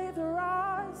 Let faith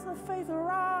arise. Let faith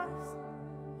arise.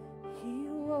 He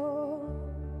won't.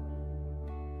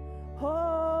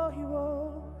 Oh, he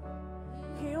won't.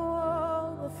 He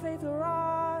won't. Let faith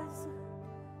arise.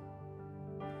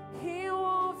 He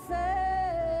won't fail.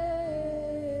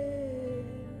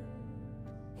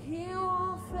 He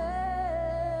won't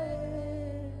fail.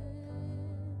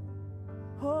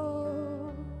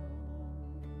 Oh,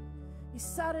 he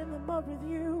sat in the mud with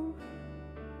you.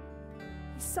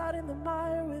 He sat in the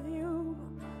mire with you.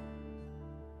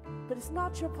 But it's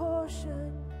not your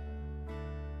portion.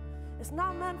 It's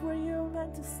not meant where you're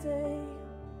meant to stay.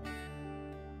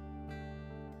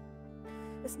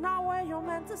 It's not where you're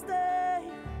meant to stay.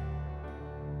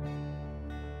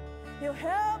 He'll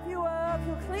help you up,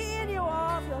 he'll clean you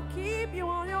off, he'll keep you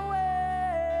on your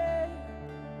way.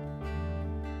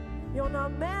 You're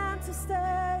not meant to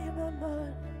stay in the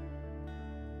mud.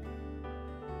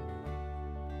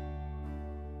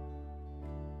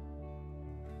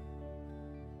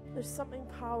 There's something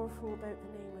powerful about the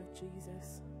name of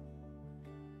Jesus.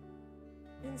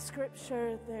 In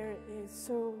Scripture, there is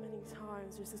so many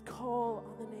times there's this call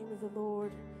on the name of the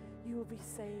Lord. You will be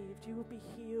saved. You will be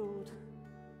healed.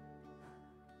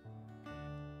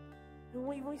 And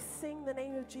when we sing the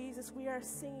name of Jesus, we are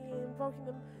singing and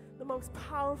invoking the most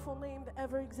powerful name that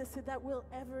ever existed, that will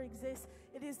ever exist.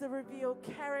 It is the revealed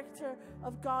character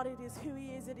of God. It is who He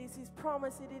is. It is His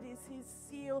promise. It is His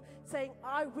seal saying,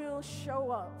 I will show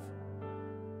up.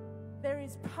 There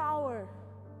is power.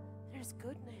 There's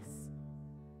goodness.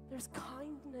 There's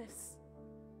kindness.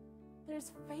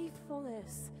 There's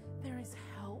faithfulness. There is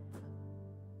help.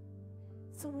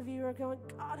 Some of you are going,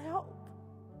 God, help.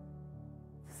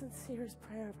 The sincerest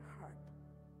prayer of our heart.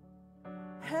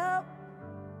 Help.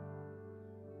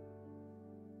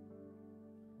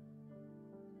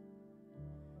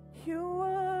 You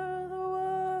were the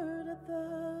Word at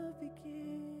the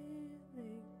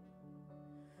beginning,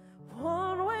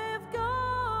 one with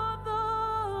God the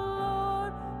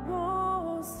Lord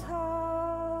Most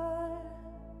High.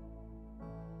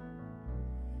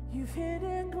 You've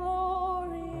hidden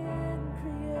glory in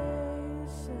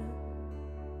creation,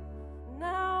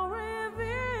 now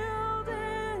revealed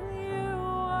in you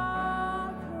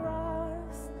are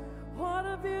Christ. What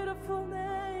a beautiful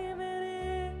name it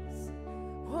is.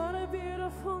 What a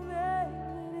beautiful name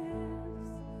it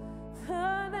is.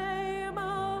 The name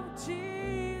of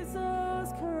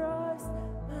Jesus Christ,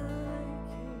 my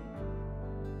King.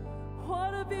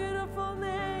 What a beautiful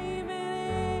name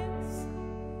it is.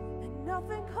 And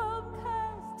nothing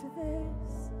compares to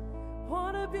this.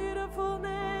 What a beautiful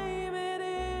name it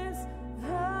is.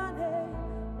 The name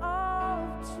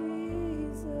of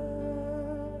Jesus.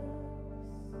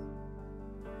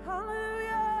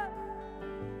 Hallelujah.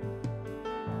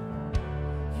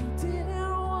 You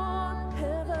didn't want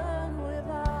heaven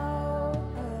without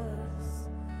us.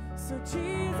 So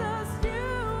Jesus,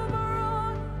 you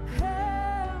brought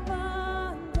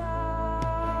heaven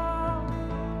down.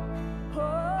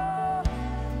 Oh,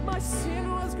 my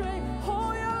sin was great.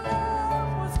 Oh, your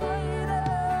love was greater.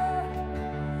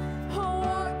 Oh,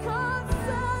 what could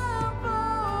separate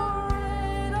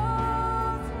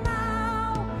us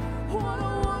now? What a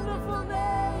wonderful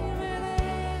name it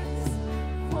is.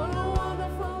 What a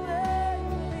wonderful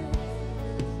name it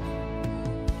is.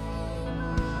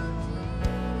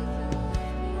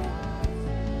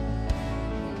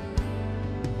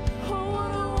 Oh,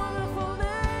 what a wonderful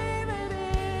name it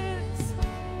is.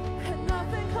 And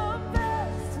nothing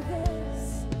compares to this.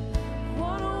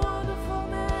 What a wonderful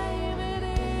name it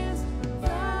is.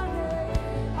 The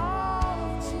name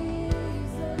of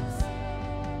Jesus.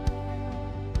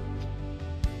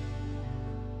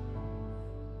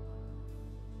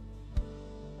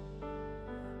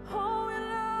 Oh, we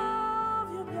love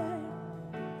your name.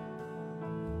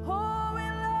 Oh, we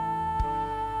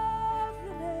love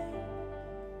your name.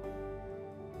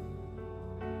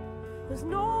 There's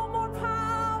no more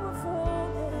powerful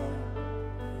name,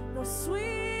 no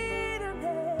sweeter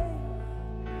name,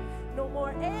 no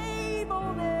more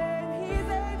able name. He is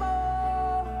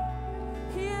able.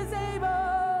 He is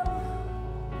able.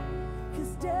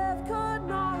 'Cause death could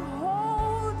not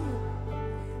hold you.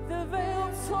 The veil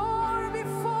tore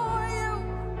before you.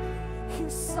 You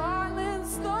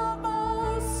silenced the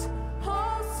most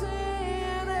of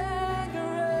sin and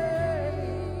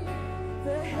grave.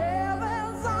 The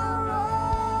heavens are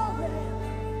roaring,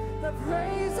 the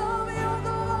praise of your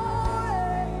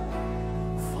glory.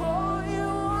 For you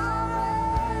are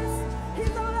raised.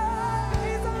 He's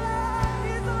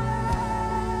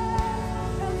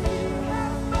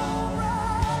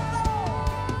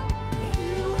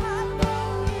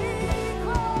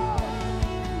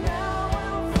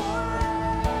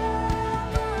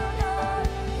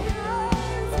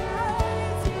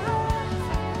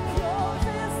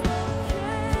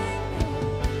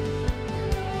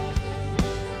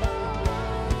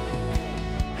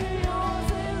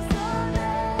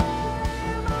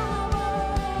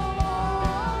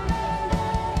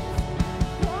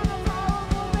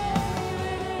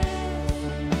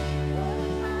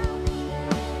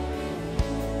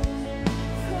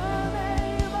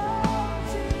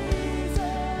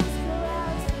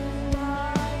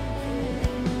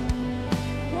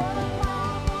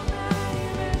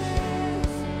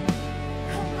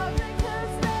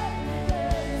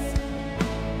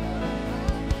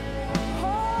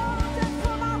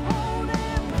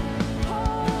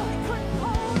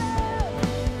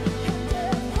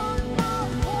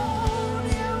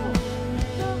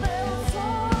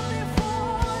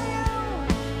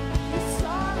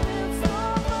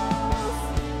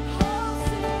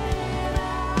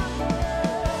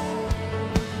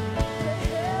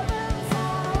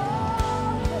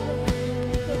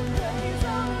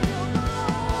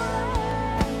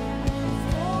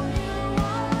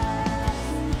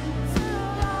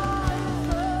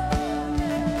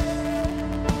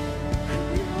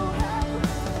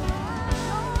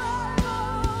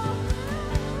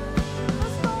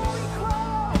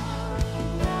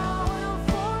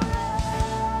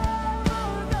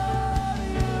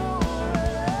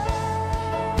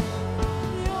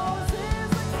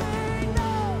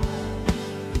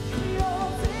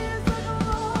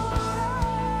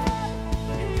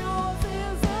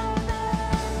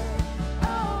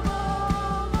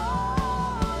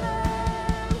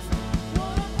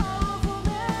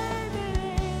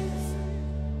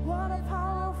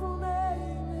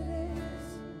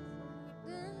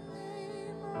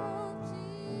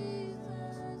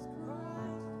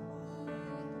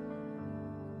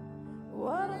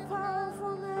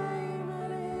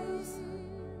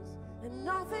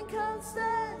nothing can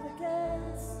stand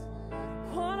against.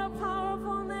 What a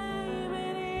powerful name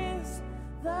it is,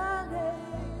 the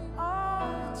name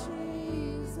of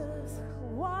Jesus.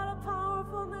 What a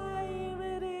powerful name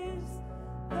it is,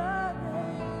 the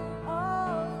name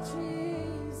of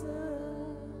Jesus.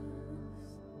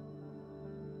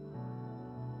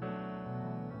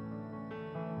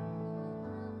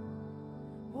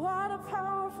 What a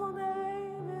powerful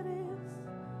name it is,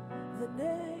 the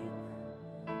name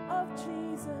of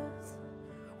Jesus.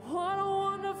 What a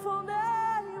wonderful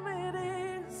name it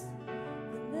is,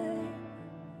 the name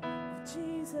of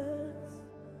Jesus.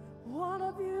 What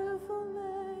a beautiful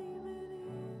name it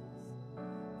is,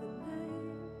 the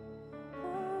name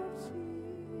of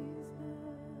Jesus.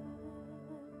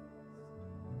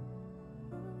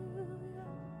 Hallelujah.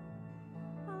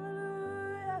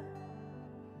 Hallelujah.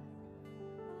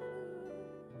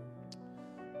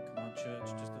 Come on, church,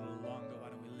 just a little longer. Why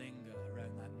don't we linger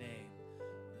around that name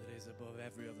that is above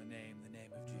every other name, the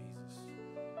name of Jesus.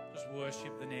 Just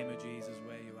worship the name of Jesus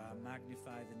where you are.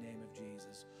 Magnify the name of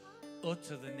Jesus.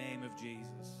 Utter the name of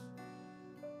Jesus.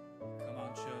 Come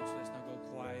on, church, let's not go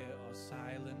quiet or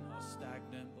silent or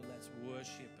stagnant, but let's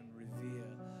worship and revere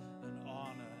and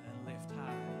honor and lift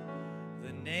high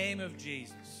the name of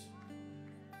Jesus.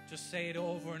 Just say it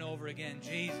over and over again.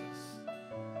 Jesus,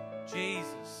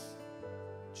 Jesus,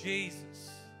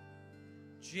 Jesus,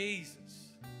 Jesus.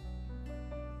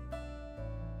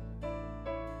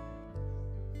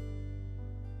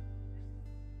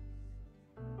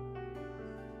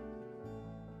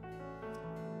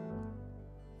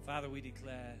 Father, we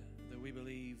declare that we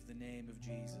believe the name of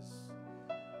Jesus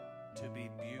to be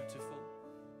beautiful,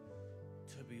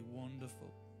 to be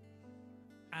wonderful,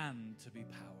 and to be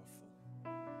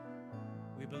powerful.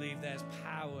 We believe there's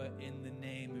power in the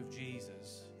name of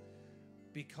Jesus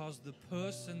because the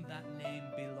person that name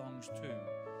belongs to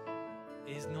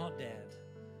is not dead,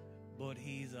 but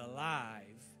he's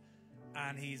alive,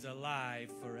 and he's alive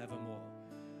forevermore.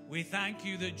 We thank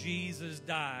you that Jesus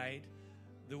died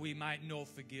that we might know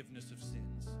forgiveness of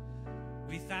sins.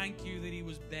 We thank you that he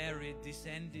was buried,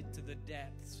 descended to the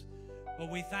depths, but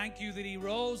we thank you that he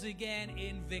rose again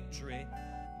in victory,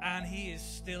 and he is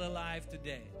still alive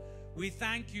today. We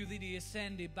thank you that he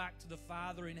ascended back to the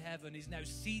Father in heaven, is now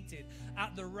seated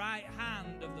at the right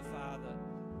hand of the Father,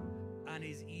 and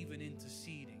is even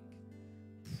interceding,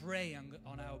 praying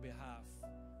on our behalf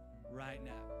right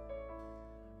now.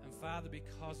 And Father,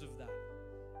 because of that,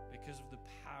 because of the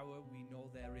power we know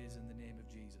there is in the name of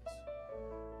Jesus,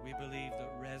 we believe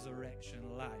that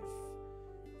resurrection life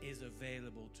is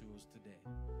available to us today.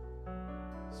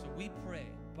 So we pray,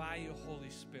 by your Holy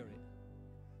Spirit,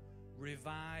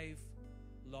 revive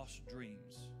lost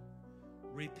dreams,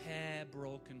 repair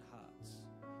broken hearts,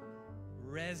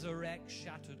 resurrect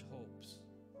shattered hopes,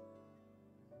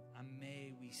 and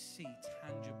may we see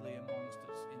tangibly amongst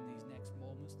us in these next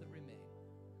moments that remain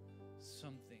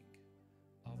something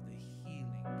of the healing,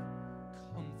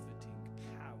 comforting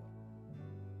power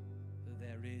that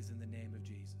there is in the name of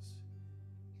Jesus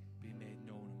be made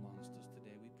known amongst us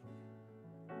today, we pray.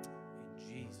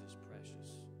 In Jesus'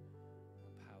 precious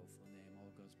and powerful name,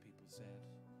 all God's people said.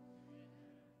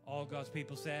 All God's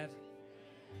people said.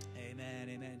 Amen,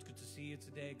 amen. It's good to see you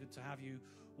today. Good to have you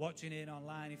watching in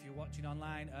online. If you're watching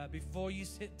online, before you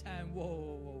sit down,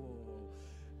 whoa.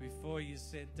 Before you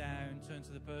sit down, turn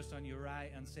to the person on your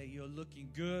right and say, you're looking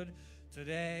good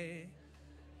today.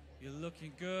 You're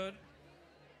looking good.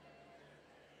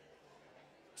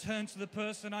 Turn to the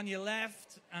person on your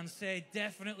left and say,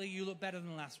 definitely you look better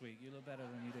than last week. You look better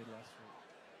than you did last week.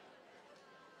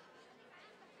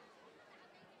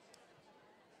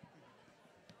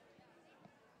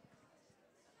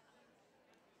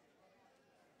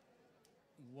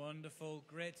 Wonderful.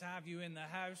 Great to have you in the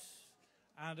house.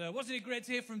 And wasn't it great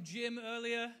to hear from Jim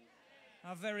earlier?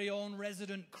 Our very own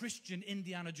resident Christian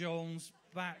Indiana Jones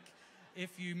back.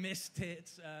 If you missed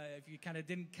it, if you kind of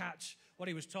didn't catch what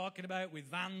he was talking about with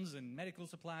vans and medical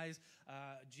supplies,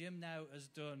 Jim now has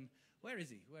done, where is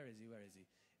he?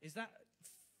 Is that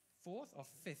fourth or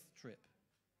fifth trip?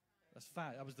 That's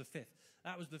five. That was the fifth.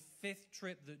 That was the fifth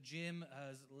trip that Jim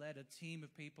has led a team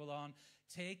of people on,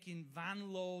 taking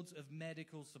van loads of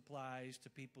medical supplies to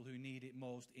people who need it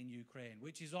most in Ukraine,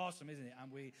 which is awesome, isn't it?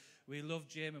 And we love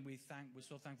Jim, and we're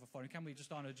so thankful for him. Can we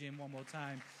just honor Jim one more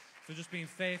time for just being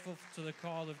faithful to the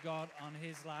call of God on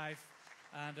his life?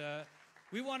 And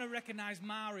we want to recognize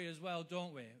Mari as well,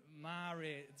 don't we?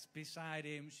 Mari, it's beside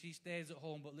him. She stays at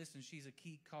home, but listen, she's a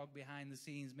key cog behind the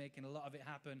scenes, making a lot of it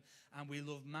happen. And we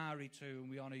love Mari too, and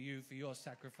we honor you for your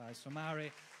sacrifice. So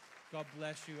Mari, God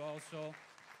bless you also.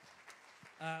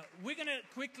 We're going to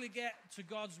quickly get to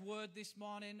God's word this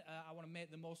morning. I want to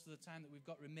make the most of the time that we've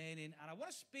got remaining. And I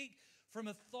want to speak from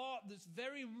a thought that's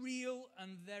very real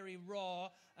and very raw.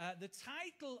 The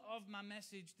title of my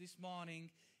message this morning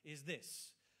is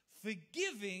this: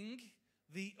 Forgiving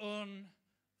the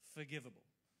Unforgivable.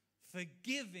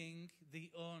 Forgiving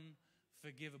the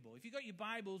Unforgivable. If you've got your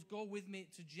Bibles, go with me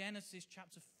to Genesis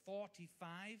chapter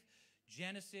 45.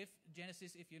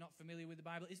 Genesis, if you're not familiar with the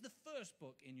Bible, is the first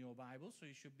book in your Bible, so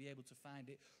you should be able to find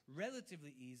it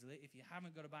relatively easily. If you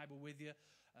haven't got a Bible with you,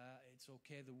 it's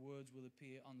okay. The words will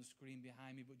appear on the screen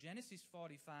behind me. But Genesis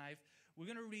 45, we're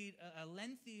going to read a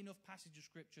lengthy enough passage of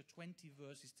Scripture, 20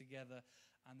 verses together,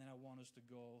 and then I want us to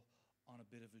go on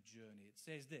a bit of a journey. It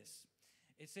says this.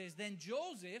 It says, "Then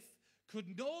Joseph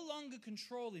could no longer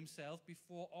control himself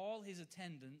before all his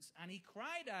attendants, and he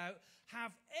cried out,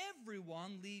 'Have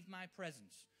everyone leave my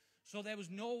presence.' So there was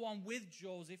no one with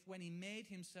Joseph when he made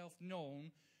himself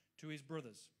known to his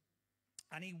brothers.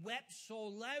 And he wept so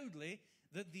loudly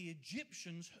that the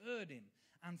Egyptians heard him,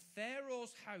 and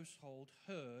Pharaoh's household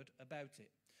heard about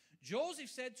it. Joseph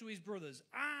said to his brothers,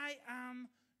 'I am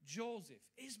Joseph.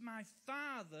 Is my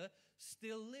father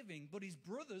still living?' But his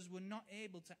brothers were not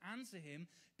able to answer him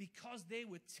because they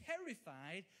were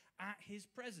terrified at his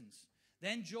presence.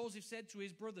 Then Joseph said to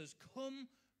his brothers, 'Come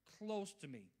close to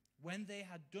me.' When they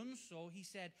had done so, he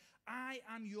said, 'I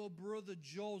am your brother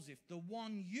Joseph, the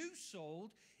one you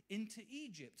sold into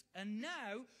Egypt. And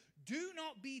now do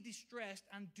not be distressed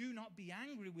and do not be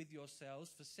angry with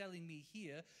yourselves for selling me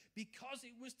here, because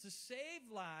it was to save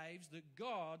lives that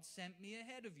God sent me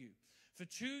ahead of you. For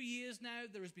 2 years now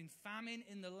there has been famine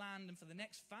in the land, and for the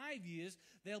next 5 years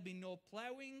there'll be no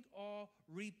plowing or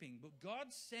reaping. But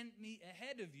God sent me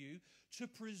ahead of you to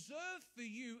preserve for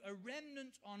you a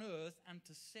remnant on earth and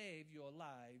to save your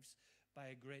lives by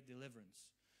a great deliverance.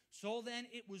 So then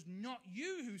it was not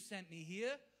you who sent me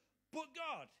here, but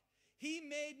God. He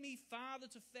made me father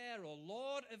to Pharaoh,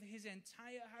 lord of his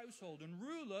entire household, and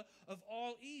ruler of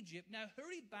all Egypt. Now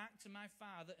hurry back to my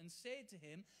father and say to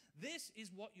him, this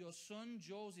is what your son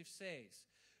Joseph says.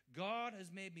 God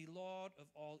has made me lord of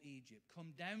all Egypt.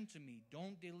 Come down to me,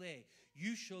 don't delay.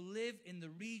 You shall live in the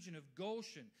region of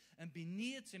Goshen and be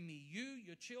near to me, you,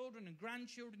 your children and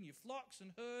grandchildren, your flocks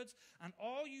and herds, and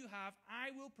all you have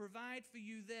I will provide for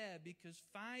you there, because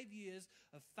 5 years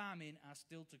of famine are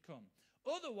still to come.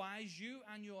 Otherwise, you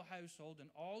and your household and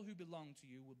all who belong to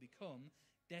you will become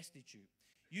destitute.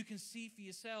 You can see for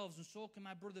yourselves, and so can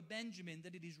my brother Benjamin,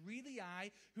 that it is really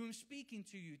I who am speaking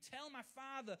to you. Tell my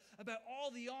father about all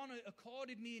the honor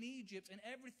accorded me in Egypt and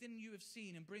everything you have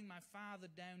seen, and bring my father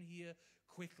down here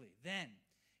quickly.' Then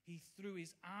he threw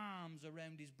his arms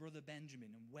around his brother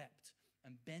Benjamin and wept,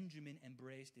 and Benjamin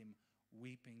embraced him,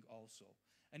 weeping also.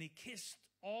 And he kissed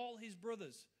all his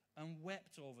brothers and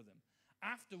wept over them.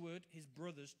 Afterward, his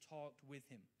brothers talked with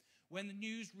him. When the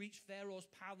news reached Pharaoh's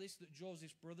palace that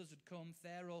Joseph's brothers had come,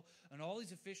 Pharaoh and all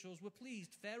his officials were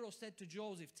pleased. Pharaoh said to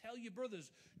Joseph, 'Tell your brothers,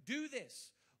 do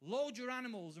this. Load your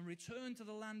animals and return to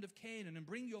the land of Canaan, and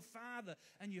bring your father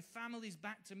and your families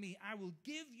back to me. I will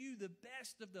give you the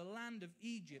best of the land of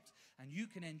Egypt, and you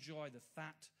can enjoy the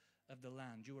fat of the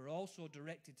land.' You are also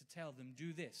directed to tell them,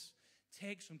 'Do this.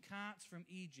 Take some carts from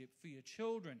Egypt for your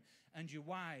children and your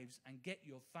wives, and get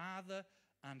your father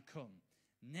and come.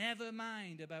 Never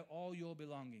mind about all your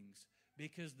belongings,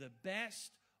 because the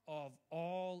best of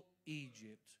all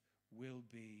Egypt will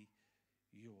be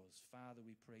yours.' Father,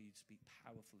 we pray you'd speak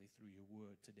powerfully through your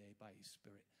word today by your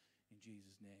Spirit. In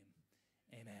Jesus' name,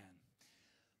 amen.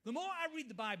 The more I read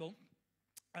the Bible,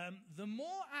 the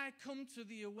more I come to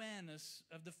the awareness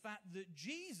of the fact that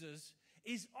Jesus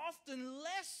is often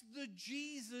less the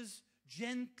Jesus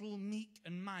gentle, meek,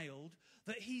 and mild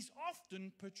that he's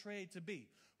often portrayed to be.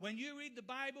 When you read the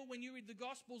Bible, when you read the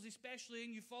Gospels especially,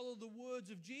 and you follow the words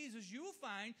of Jesus, you will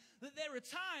find that there are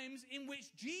times in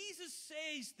which Jesus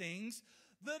says things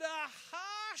that are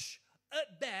harsh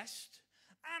at best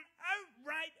and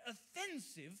outright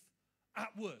offensive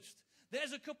at worst.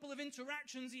 There's a couple of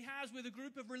interactions he has with a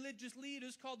group of religious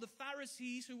leaders called the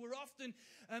Pharisees, who were often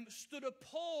stood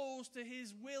opposed to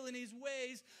his will and his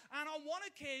ways. And on one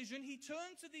occasion, he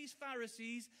turned to these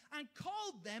Pharisees and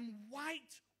called them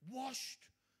whitewashed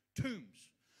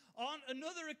tombs. On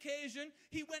another occasion,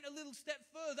 he went a little step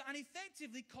further and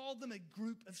effectively called them a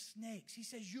group of snakes. He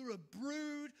says, "You're a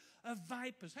brood of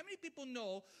vipers." How many people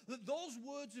know that those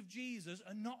words of Jesus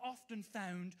are not often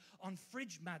found on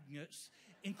fridge magnets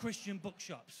in Christian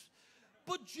bookshops?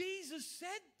 But Jesus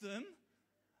said them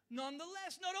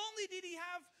nonetheless. Not only did he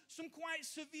have some quite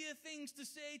severe things to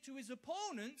say to his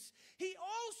opponents, he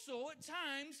also at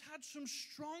times had some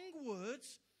strong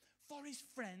words for his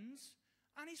friends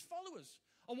and his followers.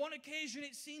 On one occasion,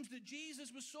 it seems that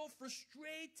Jesus was so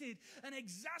frustrated and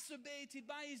exacerbated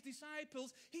by his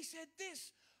disciples, he said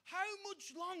this, "How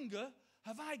much longer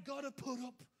have I got to put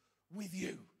up with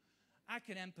you?" I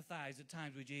can empathize at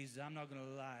times with Jesus. I'm not going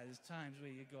to lie. There's times where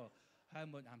you go, "How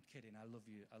much?" I'm kidding. I love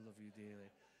you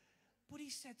dearly. But he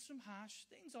said some harsh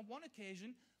things. On one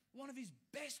occasion, one of his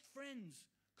best friends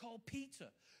called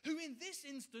Peter, who in this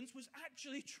instance was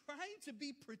actually trying to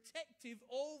be protective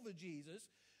over Jesus,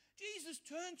 Jesus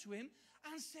turned to him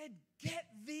and said,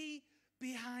 "Get thee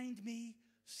behind me,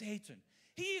 Satan."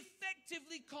 He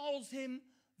effectively calls him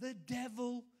the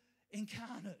devil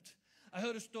incarnate. I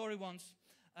heard a story once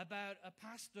about a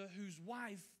pastor whose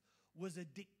wife was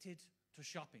addicted to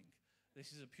shopping.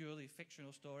 This is a purely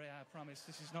fictional story. I promise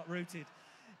this is not rooted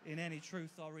in any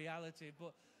truth or reality.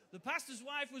 But the pastor's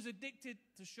wife was addicted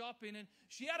to shopping, and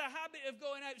she had a habit of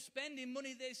going out spending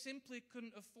money they simply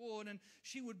couldn't afford, and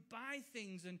she would buy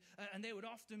things, and they would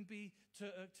often be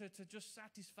to just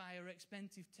satisfy her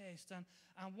expensive taste.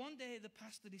 And one day the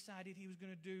pastor decided he was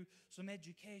going to do some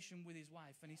education with his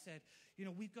wife, and he said,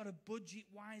 "We've got to budget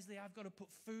wisely. I've got to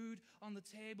put food on the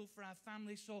table for our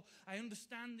family, so I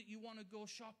understand that you want to go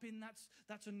shopping.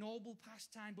 That's a noble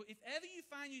pastime, but if ever you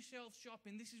find yourself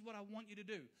shopping, this is what I want you to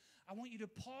do. I want you to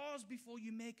pause before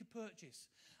you make a purchase,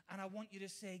 and I want you to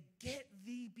say, 'Get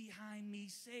thee behind me,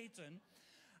 Satan,'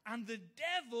 and the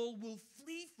devil will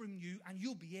flee from you, and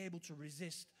you'll be able to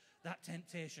resist that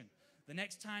temptation." The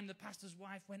next time the pastor's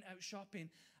wife went out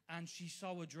shopping, and she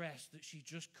saw a dress that she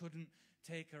just couldn't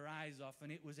take her eyes off,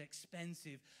 and it was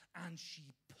expensive, and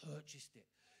she purchased it.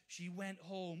 She went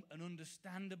home, and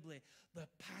understandably, the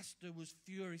pastor was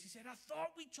furious. He said, "I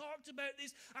thought we talked about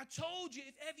this. I told you,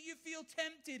 if ever you feel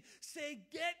tempted, say,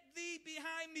 'Get thee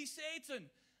behind me, Satan.'"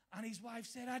 And his wife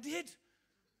said, "I did."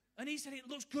 And he said, "It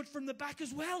looks good from the back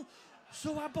as well,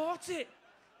 so I bought it."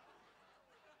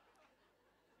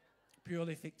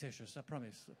 Purely fictitious, I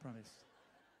promise.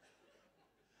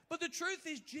 But the truth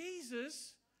is,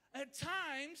 Jesus, at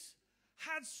times,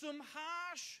 had some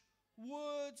harsh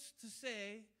words to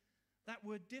say that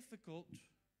were difficult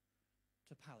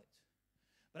to palate.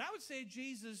 But I would say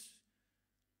Jesus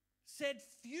said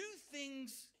few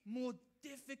things more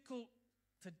difficult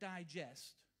to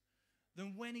digest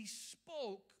than when he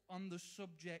spoke on the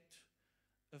subject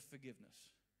of forgiveness.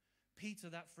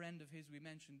 Peter, that friend of his we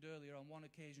mentioned earlier, on one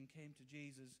occasion came to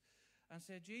Jesus and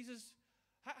said, "Jesus,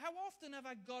 how often have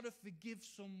I got to forgive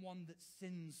someone that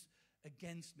sins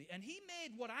against me?" And he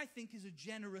made what I think is a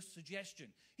generous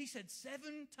suggestion. He said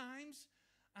 7 times,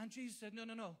 and Jesus said,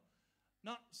 no,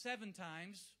 not 7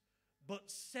 times,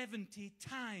 but 70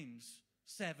 times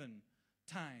 7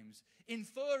 times,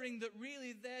 inferring that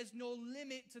really there's no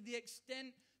limit to the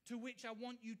extent to which I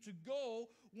want you to go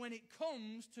when it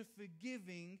comes to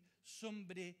forgiving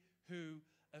somebody who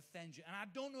offends you. And I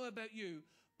don't know about you,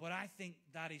 but I think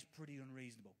that is pretty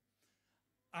unreasonable.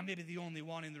 I may be the only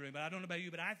one in the room, but I don't know about you,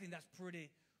 but I think that's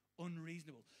pretty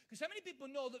unreasonable. Because how many people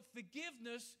know that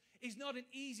forgiveness is not an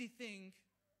easy thing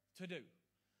to do?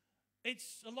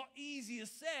 It's a lot easier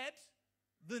said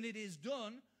than it is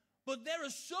done, but there are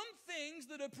some things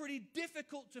that are pretty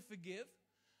difficult to forgive,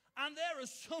 and there are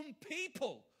some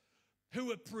people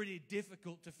who are pretty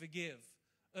difficult to forgive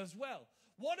as well.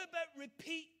 What about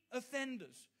repeat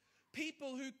offenders?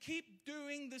 People who keep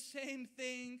doing the same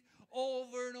thing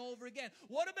over and over again.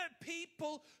 What about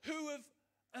people who have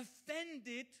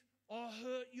offended or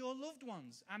hurt your loved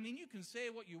ones? I mean, you can say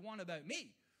what you want about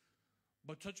me,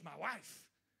 but touch my wife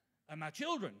and my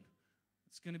children,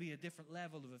 it's going to be a different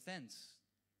level of offense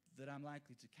that I'm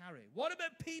likely to carry. What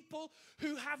about people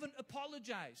who haven't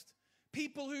apologized?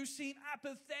 People who seem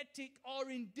apathetic or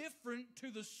indifferent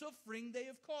to the suffering they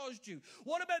have caused you.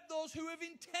 What about those who have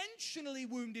intentionally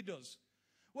wounded us,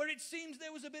 where it seems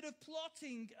there was a bit of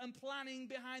plotting and planning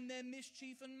behind their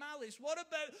mischief and malice? What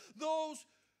about those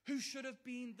who should have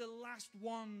been the last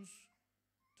ones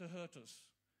to hurt us?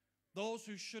 Those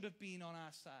who should have been on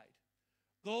our side?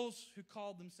 Those who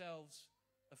called themselves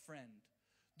a friend?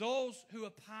 Those who are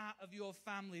part of your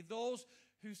family? Those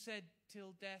who said,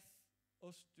 "Till death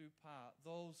us do part,"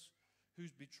 those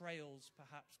whose betrayals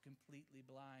perhaps completely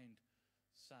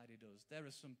blindsided us. There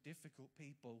are some difficult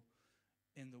people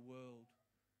in the world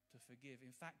to forgive.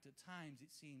 In fact, at times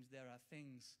it seems there are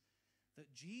things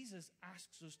that Jesus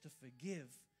asks us to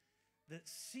forgive that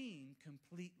seem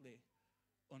completely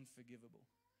unforgivable.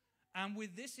 And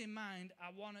with this in mind,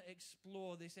 I want to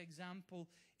explore this example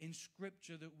in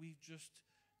Scripture that we've just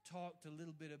talked a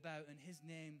little bit about, and his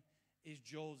name is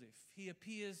Joseph. He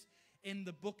appears in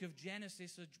the book of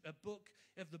Genesis, a book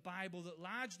of the Bible that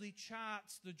largely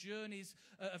charts the journeys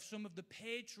of some of the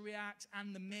patriarchs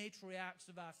and the matriarchs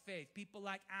of our faith. People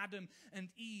like Adam and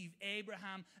Eve,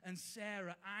 Abraham and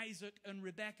Sarah, Isaac and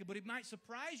Rebekah. But it might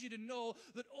surprise you to know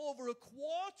that over a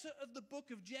quarter of the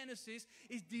book of Genesis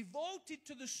is devoted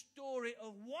to the story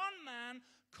of one man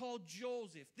called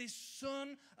Joseph, this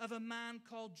son of a man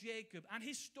called Jacob. And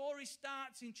his story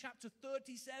starts in chapter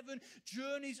 37,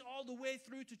 journeys all the way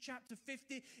through to chapter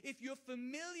 50. If you're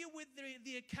familiar with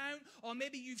the account, or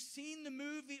maybe you've seen the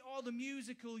movie or the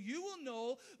musical, you will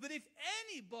know that if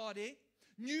anybody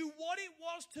knew what it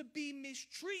was to be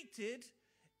mistreated,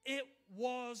 it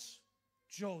was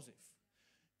Joseph.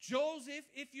 Joseph,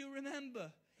 if you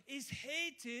remember, is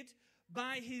hated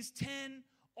by his 10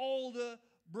 older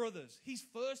brothers. He's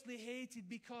firstly hated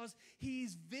because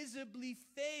he's visibly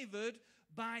favored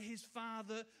by his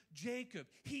father Jacob.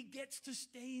 He gets to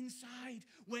stay inside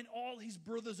when all his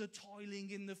brothers are toiling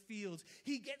in the fields.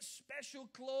 He gets special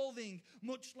clothing,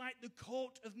 much like the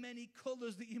coat of many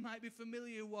colors that you might be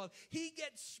familiar with. He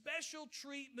gets special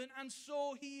treatment, and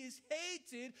so he is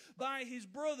hated by his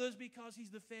brothers because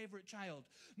he's the favorite child.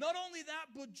 Not only that,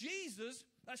 but Joseph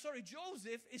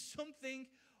is something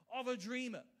of a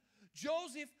dreamer.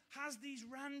 Joseph has these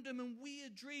random and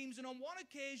weird dreams, and on one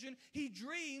occasion he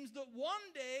dreams that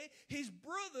one day his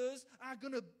brothers are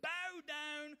going to bow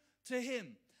down to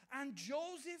him. And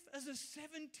Joseph, as a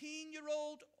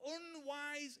 17-year-old,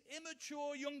 unwise,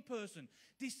 immature young person,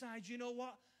 decides, you know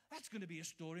what? That's going to be a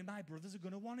story my brothers are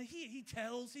going to want to hear. He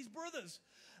tells his brothers.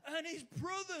 And his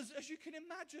brothers, as you can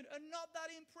imagine, are not that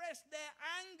impressed. Their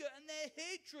anger and their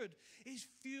hatred is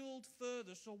fueled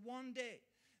further. So one day,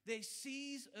 they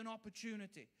seize an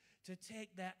opportunity to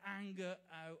take their anger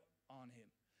out on him.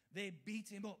 They beat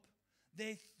him up.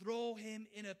 They throw him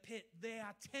in a pit. They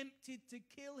are tempted to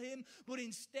kill him, but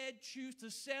instead choose to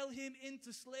sell him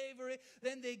into slavery.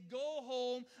 Then they go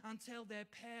home and tell their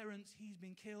parents he's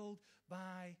been killed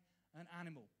by an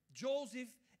animal. Joseph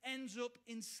ends up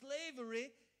in slavery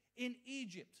in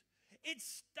Egypt. It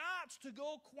starts to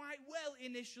go quite well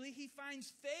initially. He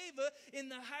finds favor in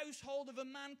the household of a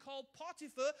man called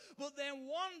Potiphar, but then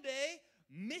one day,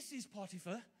 Mrs.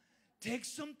 Potiphar takes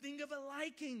something of a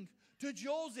liking to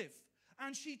Joseph,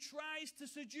 and she tries to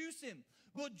seduce him.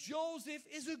 But Joseph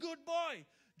is a good boy.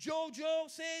 Jojo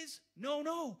says,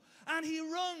 no, and he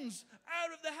runs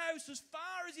out of the house as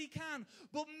far as he can.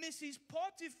 But Mrs.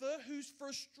 Potiphar, who's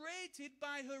frustrated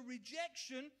by her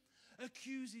rejection,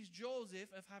 accuses Joseph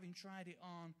of having tried it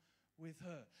on with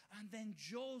her. And then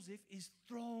Joseph is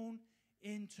thrown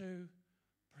into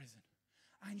prison.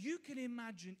 And you can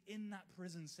imagine in that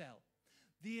prison cell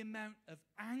the amount of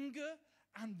anger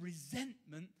and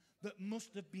resentment that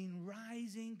must have been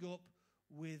rising up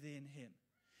within him.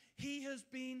 He has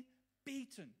been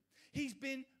beaten. He's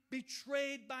been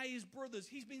betrayed by his brothers.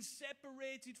 He's been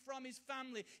separated from his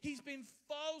family. He's been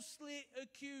falsely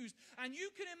accused. And you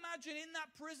can imagine in that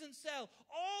prison cell,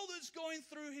 all that's going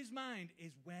through his mind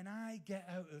is, when I get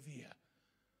out of here,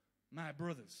 my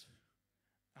brothers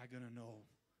are going to know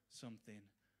something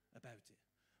about it.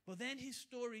 But then his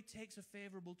story takes a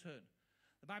favorable turn.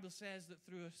 The Bible says that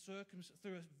through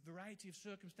a variety of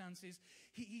circumstances,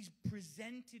 he's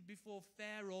presented before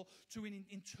Pharaoh to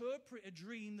interpret a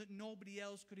dream that nobody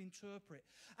else could interpret.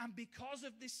 And because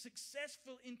of this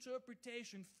successful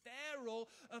interpretation, Pharaoh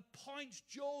appoints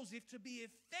Joseph to be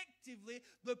effectively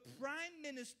the prime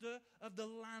minister of the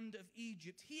land of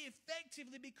Egypt. He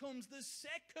effectively becomes the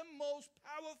second most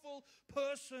powerful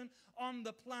person on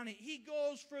the planet. He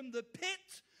goes from the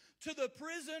pit to the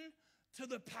prison to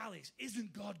the palace.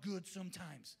 Isn't God good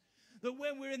sometimes? That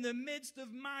when we're in the midst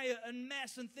of mire and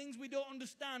mess and things we don't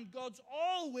understand, God's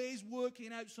always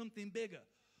working out something bigger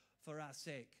for our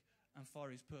sake and for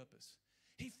his purpose.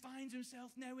 He finds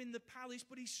himself now in the palace,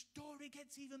 but his story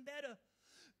gets even better.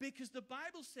 Because the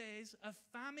Bible says a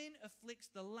famine afflicts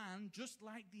the land, just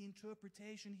like the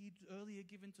interpretation he'd earlier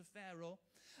given to Pharaoh.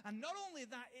 And not only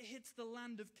that, it hits the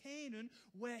land of Canaan,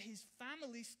 where his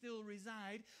family still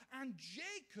reside. And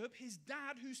Jacob, his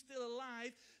dad, who's still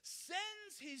alive,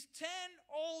 sends his 10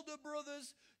 older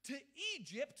brothers to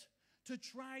Egypt to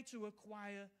try to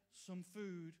acquire some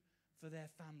food for their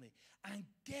family. And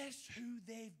guess who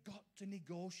they've got to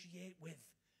negotiate with?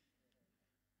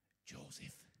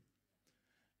 Joseph.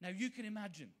 Now, you can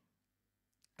imagine,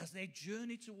 as they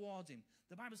journey towards him,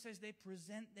 the Bible says they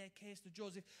present their case to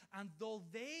Joseph, and though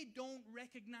they don't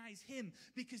recognize him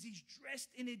because he's dressed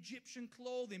in Egyptian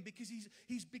clothing, because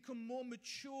he's become more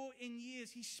mature in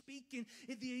years, he's speaking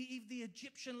the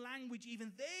Egyptian language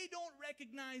even, they don't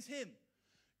recognize him.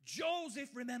 Joseph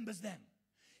remembers them.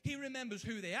 He remembers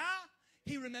who they are.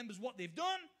 He remembers what they've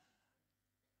done.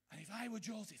 And if I were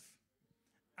Joseph,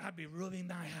 I'd be rubbing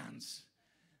my hands,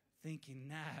 thinking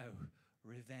now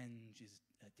revenge is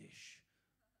a dish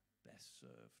best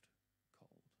served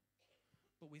cold.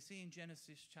 But we see in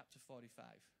Genesis chapter 45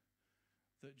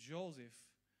 that Joseph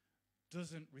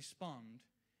doesn't respond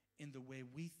in the way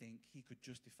we think he could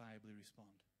justifiably respond.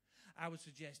 I would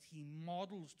suggest he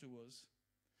models to us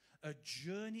a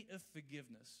journey of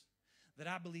forgiveness that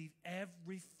I believe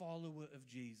every follower of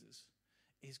Jesus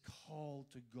is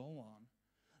called to go on,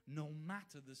 no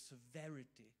matter the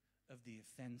severity of the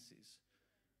offenses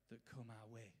that come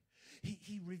our way.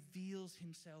 He reveals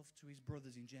himself to his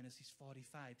brothers in Genesis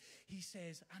 45. He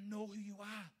says, I know who you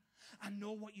are. I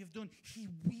know what you've done. He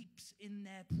weeps in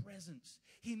their presence.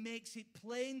 He makes it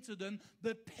plain to them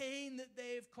the pain that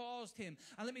they have caused him.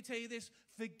 And let me tell you this,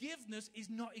 forgiveness is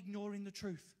not ignoring the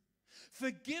truth.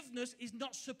 Forgiveness is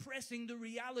not suppressing the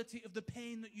reality of the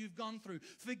pain that you've gone through.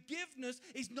 Forgiveness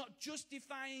is not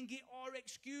justifying it or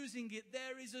excusing it.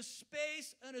 There is a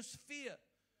space and a sphere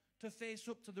to face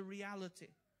up to the reality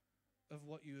of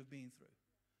what you have been through.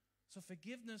 So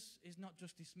forgiveness is not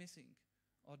just dismissing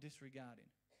or disregarding.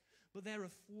 But there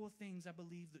are 4 things I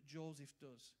believe that Joseph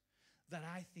does that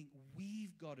I think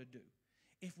we've got to do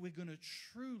if we're going to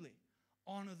truly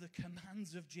honor the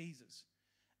commands of Jesus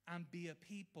and be a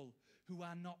people who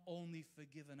are not only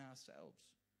forgiven ourselves,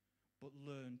 but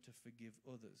learn to forgive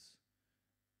others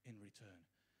in return.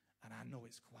 And I know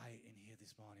it's quiet in here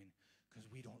this morning because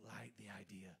we don't like the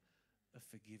idea of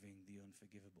forgiving the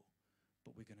unforgivable.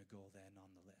 But we're going to go there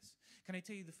nonetheless. Can I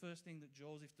tell you the first thing that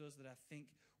Joseph does that I think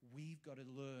we've got to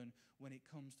learn when it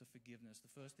comes to forgiveness?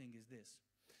 The first thing is this,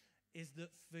 is that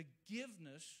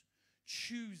forgiveness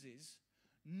chooses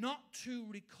not to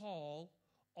recall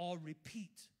or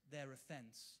repeat their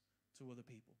offense to other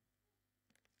people.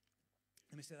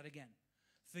 Let me say that again.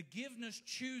 Forgiveness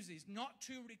chooses not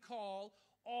to recall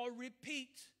or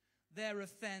repeat their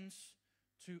offense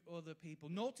to other people.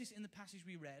 Notice in the passage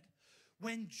we read,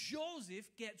 when Joseph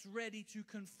gets ready to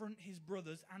confront his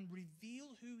brothers and reveal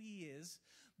who he is,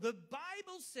 the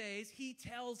Bible says he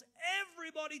tells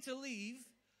everybody to leave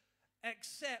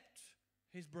except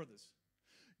his brothers.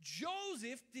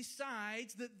 Joseph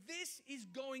decides that this is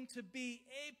going to be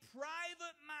a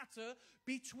private matter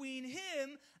between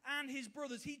him and his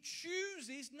brothers. He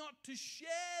chooses not to share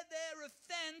their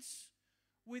offense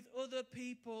with other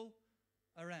people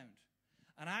around.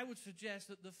 And I would suggest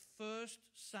that the first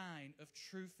sign of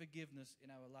true forgiveness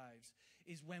in our lives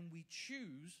is when we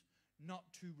choose not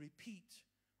to repeat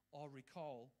or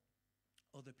recall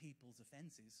other people's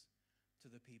offenses to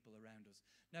the people around us.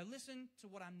 Now listen to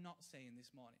what I'm not saying this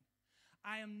morning.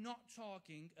 I am not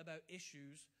talking about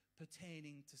issues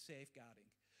pertaining to safeguarding.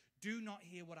 Do not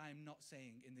hear what I am not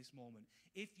saying in this moment.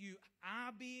 If you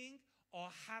are being or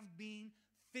have been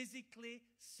physically,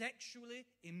 sexually,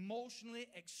 emotionally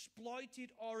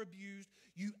exploited or abused,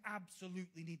 you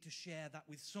absolutely need to share that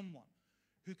with someone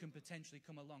who can potentially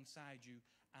come alongside you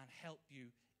and help you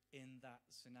in that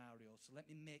scenario. So let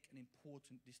me make an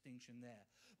important distinction there.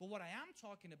 But what I am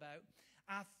talking about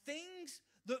are things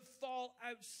that fall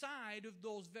outside of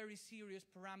those very serious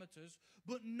parameters,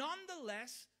 but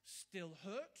nonetheless still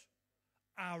hurt,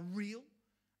 are real,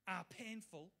 are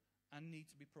painful, and need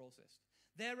to be processed.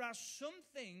 There are some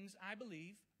things, I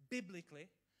believe, biblically,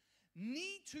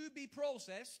 need to be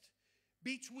processed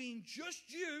between just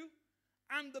you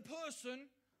and the person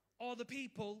or the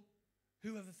people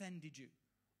who have offended you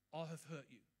or have hurt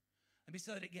you. Let me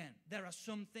say that again. There are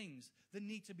some things that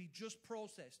need to be just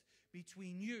processed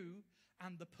between you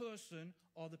and the person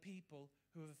or the people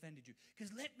who have offended you.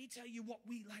 Because let me tell you what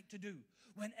we like to do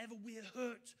whenever we're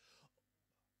hurt,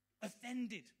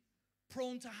 offended,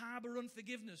 prone to harbor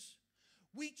unforgiveness.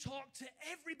 We talk to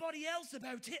everybody else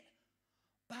about it,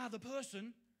 bar the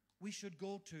person we should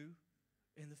go to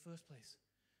in the first place.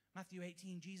 Matthew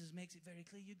 18, Jesus makes it very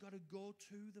clear. You've got to go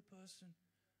to the person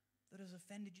that has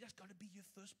offended you. That's got to be your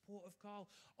first port of call.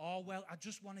 Oh, well, I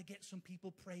just want to get some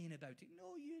people praying about it.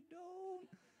 No, you don't.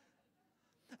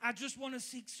 I just want to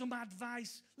seek some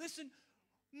advice. Listen,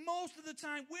 most of the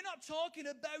time, we're not talking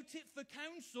about it for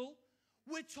counsel.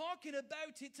 We're talking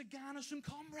about it to garner some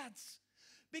comrades.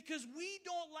 Because we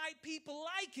don't like people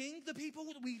liking the people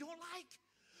that we don't like.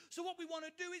 So what we want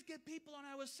to do is get people on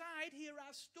our side, hear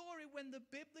our story, when the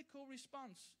biblical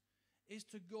response is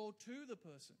to go to the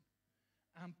person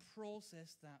and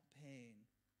process that pain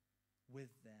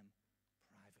with them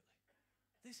privately.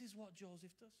 This is what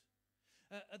Joseph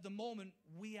does. At the moment,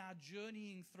 we are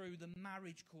journeying through the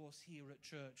marriage course here at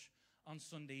church on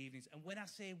Sunday evenings. And when I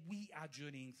say we are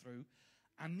journeying through,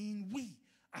 I mean we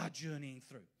are journeying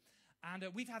through. And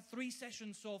we've had 3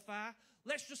 sessions so far.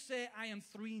 Let's just say I am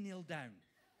 3-0 down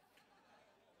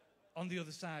on the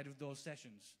other side of those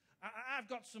sessions. I've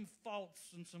got some faults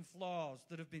and some flaws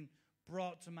that have been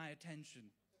brought to my attention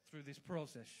through this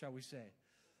process, shall we say.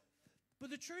 But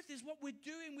the truth is, what we're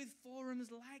doing with forums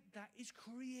like that is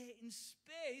creating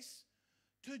space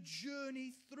to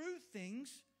journey through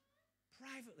things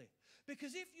privately.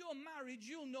 Because if you're married,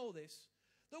 you'll know this,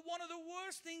 that one of the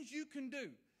worst things you can do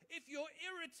if you're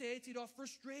irritated or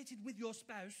frustrated with your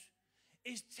spouse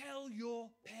is tell your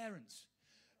parents.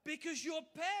 Because your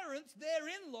parents, their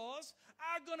in-laws,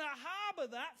 are going to harbor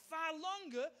that far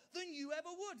longer than you ever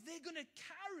would. They're going to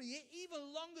carry it even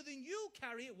longer than you'll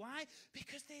carry it. Why?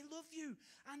 Because they love you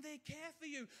and they care for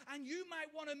you. And you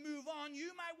might want to move on. You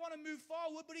might want to move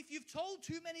forward. But if you've told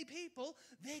too many people,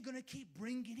 they're going to keep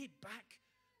bringing it back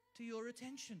to your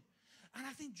attention. And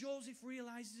I think Joseph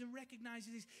realizes and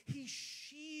recognizes this. He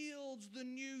shields the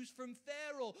news from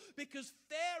Pharaoh, because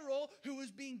Pharaoh, who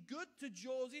has been good to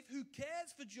Joseph, who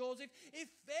cares for Joseph, if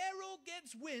Pharaoh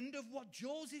gets wind of what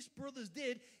Joseph's brothers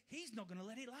did, he's not going to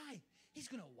let it lie. He's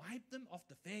going to wipe them off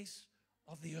the face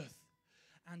of the earth.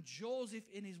 And Joseph,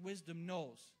 in his wisdom,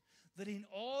 knows that in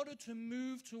order to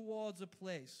move towards a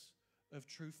place of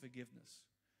true forgiveness,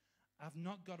 I've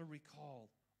not got to recall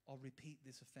or repeat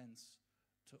this offense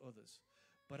to others,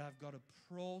 but I've got to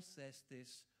process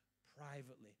this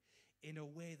privately in a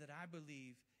way that I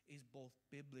believe is both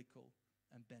biblical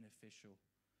and beneficial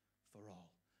for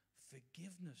all.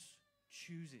 Forgiveness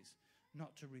chooses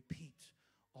not to repeat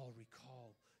or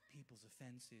recall people's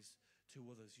offenses to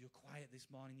others. You're quiet this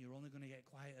morning. You're only going to get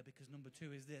quieter because number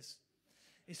 2 is this.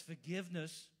 Is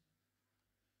forgiveness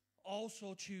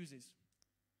also chooses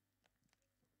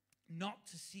not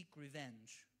to seek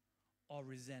revenge or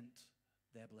resent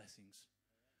their blessings.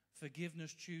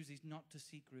 Forgiveness chooses not to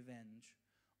seek revenge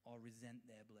or resent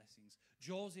their blessings.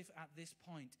 Joseph, at this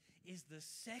point, is the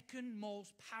second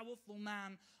most powerful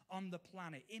man on the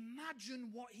planet. Imagine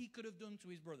what he could have done to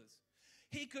his brothers.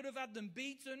 He could have had them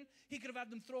beaten. He could have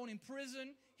had them thrown in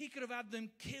prison. He could have had them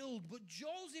killed. But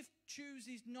Joseph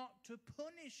chooses not to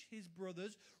punish his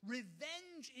brothers.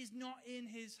 Revenge is not in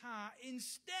his heart.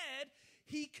 Instead,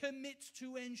 he commits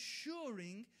to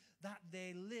ensuring that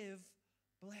they live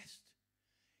blessed.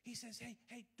 He says,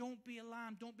 hey, don't be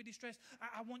alarmed. Don't be distressed.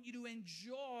 I want you to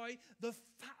enjoy the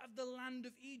fat of the land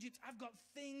of Egypt. I've got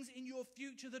things in your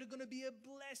future that are going to be a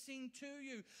blessing to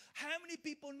you. How many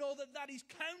people know that that is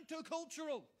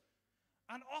countercultural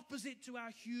and opposite to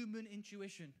our human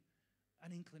intuition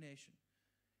and inclination?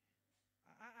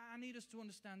 I need us to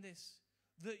understand this,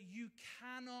 that you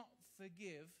cannot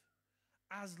forgive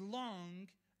as long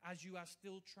as you are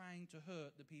still trying to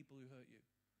hurt the people who hurt you.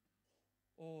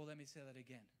 Oh, let me say that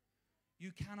again.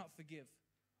 You cannot forgive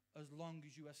as long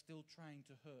as you are still trying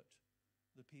to hurt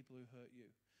the people who hurt you.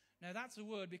 Now, that's a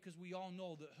word because we all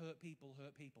know that hurt people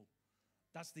hurt people.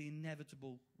 That's the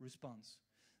inevitable response.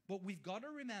 But we've got to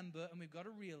remember and we've got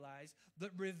to realize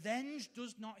that revenge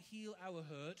does not heal our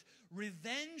hurt.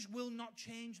 Revenge will not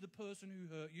change the person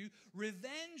who hurt you.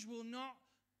 Revenge will not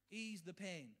ease the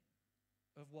pain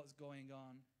of what's going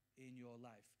on in your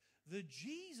life. The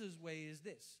Jesus way is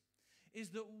this, is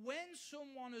that when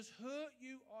someone has hurt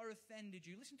you or offended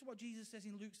you, listen to what Jesus says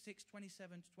in Luke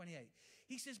 6:27-28.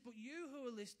 He says, but you who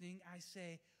are listening, I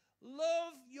say,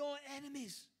 love your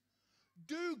enemies.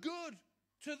 Do good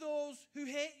to those who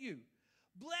hate you.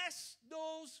 Bless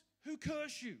those who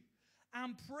curse you.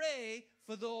 And pray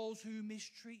for those who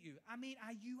mistreat you. I mean,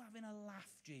 are you having a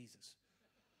laugh, Jesus?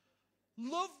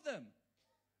 Love them.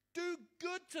 Do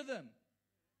good to them.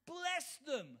 Bless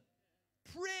them.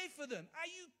 Pray for them. Are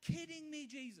you kidding me,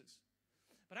 Jesus?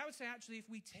 But I would say, actually, if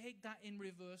we take that in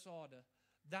reverse order,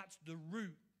 that's the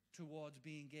route towards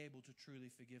being able to truly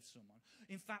forgive someone.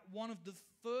 In fact, one of the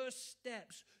first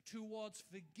steps towards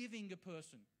forgiving a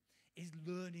person is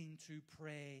learning to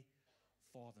pray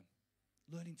for them.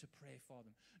 Learning to pray for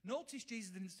them. Notice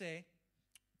Jesus didn't say,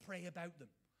 pray about them.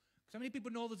 Because how many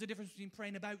people know there's a difference between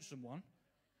praying about someone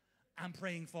and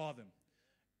praying for them?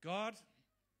 God,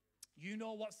 you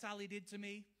know what Sally did to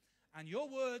me, and your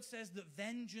word says that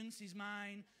vengeance is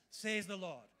mine, says the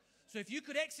Lord. So if you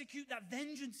could execute that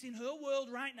vengeance in her world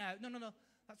right now, no,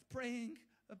 that's praying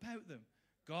about them.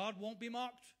 God won't be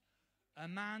mocked. A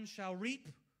man shall reap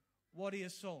what he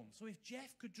has sown. So if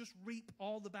Jeff could just reap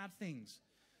all the bad things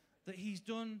that he's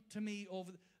done to me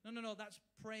over... No, that's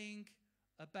praying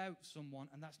about someone,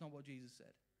 and that's not what Jesus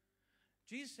said.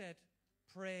 Jesus said,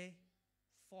 pray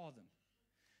for them.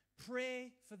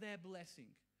 Pray for their blessing.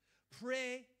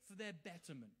 Pray for their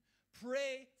betterment.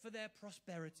 Pray for their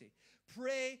prosperity.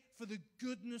 Pray for the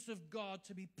goodness of God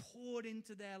to be poured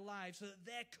into their lives so that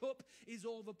their cup is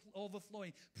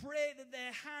overflowing. Pray that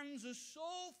their hands are so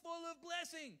full of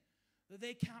blessing that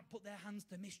they can't put their hands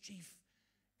to mischief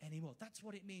anymore. That's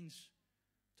what it means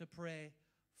to pray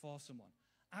for someone.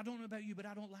 I don't know about you, but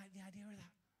I don't like the idea of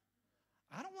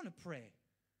that. I don't want to pray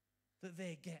that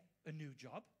they get a new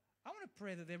job. I want to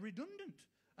pray that they're redundant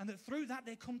and that through that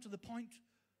they come to the point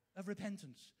of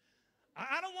repentance.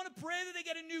 I don't want to pray that they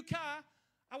get a new car.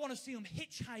 I want to see them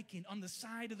hitchhiking on the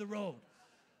side of the road.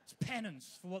 It's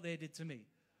penance for what they did to me.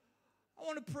 I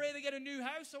want to pray they get a new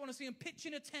house. I want to see them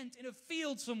pitching a tent in a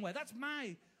field somewhere. That's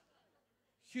my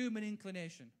human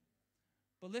inclination.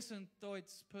 But listen, though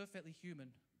it's perfectly human,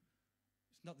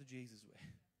 it's not the Jesus way.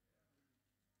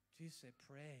 Jesus said,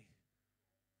 pray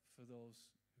for those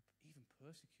who even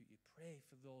persecute you. Pray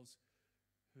for those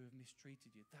who have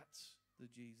mistreated you. That's the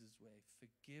Jesus way.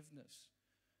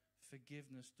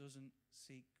 Forgiveness doesn't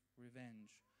seek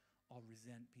revenge or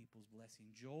resent people's blessing.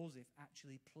 Joseph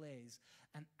actually plays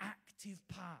an active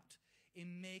part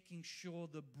in making sure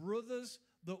the brothers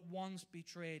that once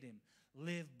betrayed him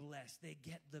live blessed. They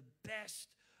get the best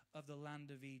of the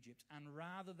land of Egypt. And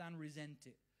rather than resent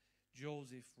it,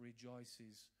 Joseph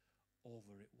rejoices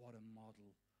over it. What a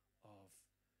model of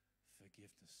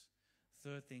forgiveness.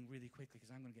 Third thing, really quickly,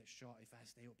 because I'm going to get short if I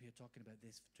stay up here talking about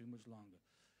this for too much longer.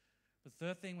 The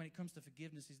third thing when it comes to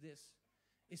forgiveness is this.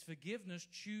 Is forgiveness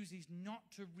chooses not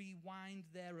to rewind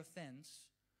their offense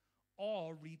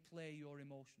or replay your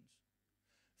emotions.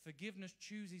 Forgiveness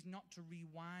chooses not to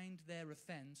rewind their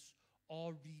offense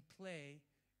or replay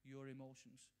your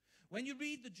emotions. When you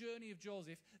read the journey of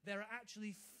Joseph, there are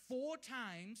actually 4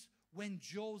 times when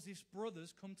Joseph's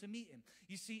brothers come to meet him.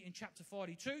 You see it in chapter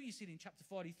 42, you see it in chapter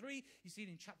 43, you see it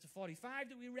in chapter 45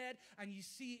 that we read, and you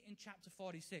see it in chapter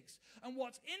 46. And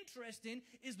what's interesting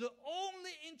is that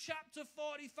only in chapter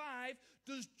 45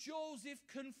 does Joseph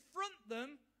confront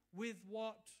them with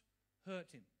what hurt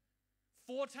him.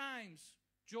 4 times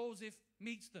Joseph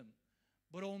meets them,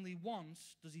 but only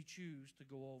once does he choose to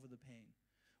go over the pain.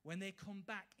 When they come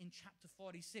back in chapter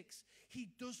 46, he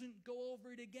doesn't go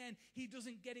over it again. He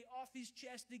doesn't get it off his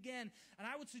chest again. And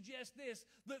I would suggest this,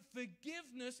 that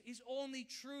forgiveness is only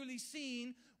truly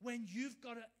seen when you've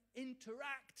got to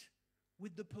interact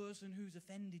with the person who's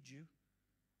offended you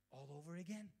all over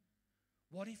again.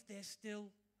 What if they're still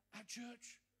at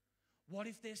church? What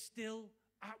if they're still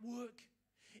at work?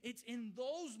 It's in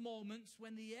those moments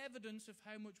when the evidence of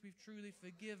how much we've truly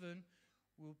forgiven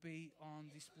will be on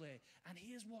display. And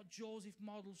here's what Joseph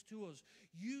models to us.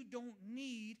 You don't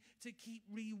need to keep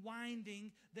rewinding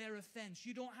their offense.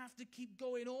 You don't have to keep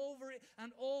going over it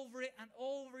and over it and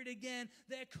over it again.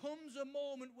 There comes a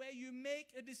moment where you make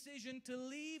a decision to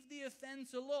leave the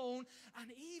offense alone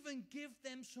and even give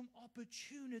them some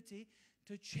opportunity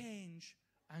to change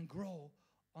and grow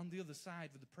on the other side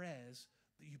of the prayers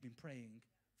that you've been praying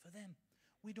for them.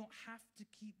 We don't have to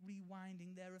keep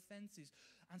rewinding their offenses.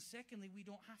 And secondly, we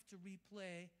don't have to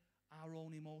replay our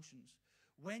own emotions.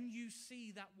 When you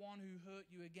see that one who hurt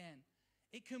you again,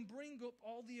 it can bring up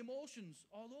all the emotions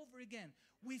all over again.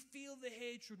 We feel the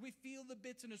hatred, we feel the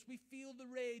bitterness, we feel the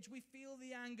rage, we feel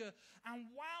the anger. And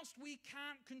whilst we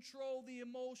can't control the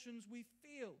emotions we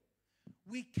feel,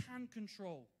 we can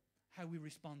control how we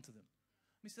respond to them.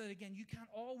 Let me say that again. You can't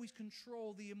always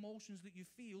control the emotions that you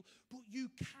feel, but you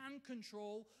can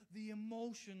control the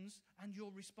emotions and your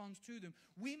response to them.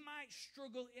 We might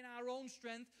struggle in our own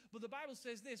strength, but the Bible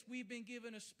says this: we've been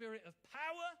given a spirit of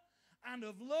power and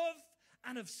of love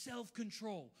and of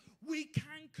self-control. We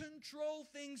can control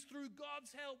things through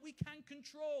God's help. We can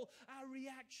control our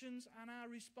reactions and our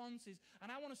responses.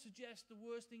 And I want to suggest the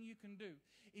worst thing you can do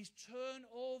is turn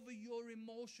over your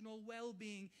emotional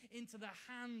well-being into the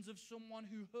hands of someone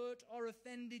who hurt or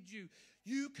offended you.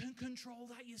 You can control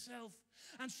that yourself.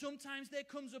 And sometimes there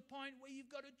comes a point where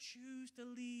you've got to choose to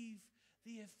leave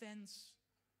the offense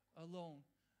alone.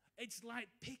 It's like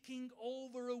picking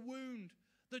over a wound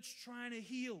that's trying to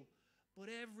heal. But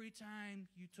every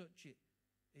time you touch it,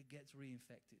 it gets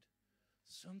reinfected.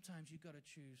 Sometimes you've got to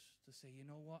choose to say, you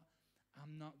know what?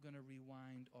 I'm not going to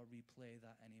rewind or replay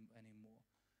that anymore.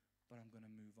 But I'm going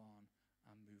to move on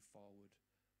and move forward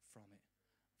from it.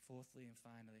 Fourthly and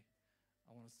finally,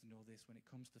 I want us to know this. When it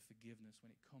comes to forgiveness,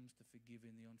 when it comes to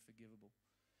forgiving the unforgivable,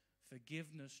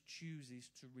 forgiveness chooses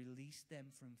to release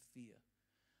them from fear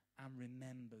and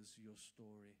remembers your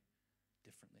story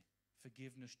differently.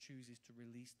 Forgiveness chooses to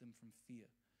release them from fear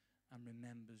and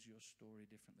remembers your story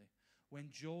differently.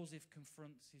 When Joseph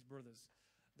confronts his brothers,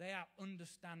 they are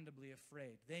understandably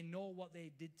afraid. They know what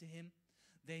they did to him.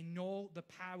 They know the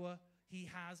power he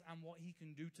has and what he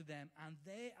can do to them, and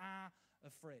they are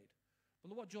afraid. But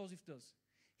look what Joseph does.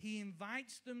 He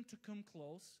invites them to come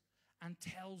close and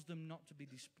tells them not to be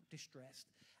distressed,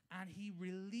 and he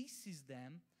releases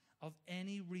them of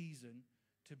any reason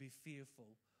to be fearful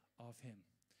of him.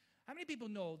 How many people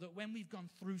know that when we've gone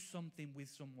through something with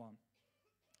someone,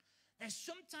 there's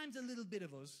sometimes a little bit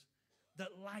of us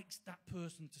that likes that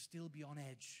person to still be on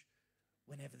edge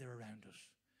whenever they're around us.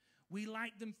 We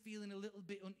like them feeling a little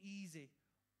bit uneasy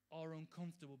or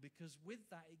uncomfortable, because with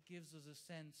that it gives us a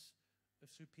sense of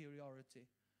superiority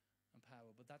and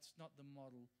power. But that's not the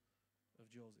model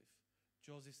of Joseph.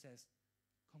 Joseph says,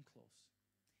 come close.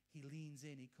 He leans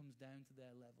in, he comes down to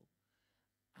their level,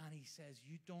 and he says,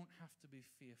 you don't have to be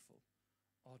fearful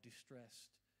or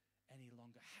distressed any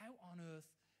longer. How on earth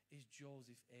is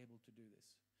Joseph able to do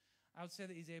this? I would say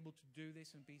that he's able to do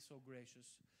this and be so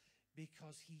gracious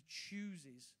because he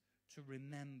chooses to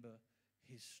remember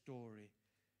his story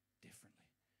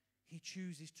differently. He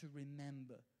chooses to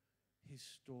remember his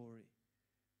story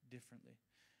differently.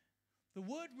 The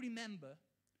word remember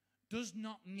does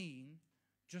not mean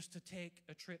just to take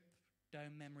a trip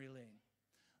down memory lane.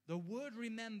 The word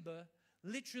remember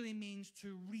literally means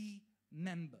to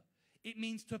remember. It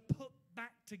means to put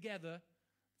back together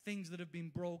things that have been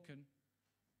broken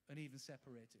and even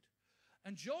separated.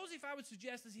 And Joseph, I would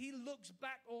suggest, as he looks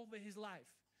back over his life,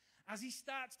 as he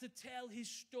starts to tell his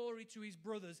story to his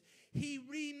brothers, he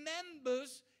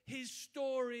remembers his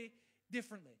story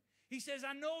differently. He says,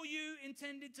 I know you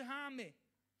intended to harm me.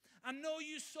 I know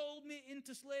you sold me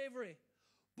into slavery.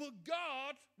 But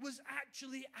God was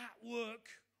actually at work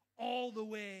all the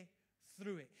way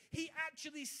through it. He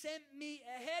actually sent me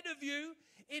ahead of you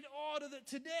in order that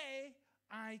today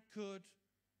I could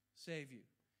save you.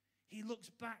 He looks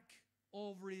back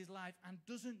over his life and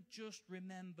doesn't just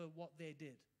remember what they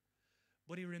did,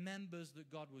 but he remembers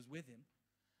that God was with him,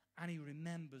 and he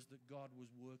remembers that God was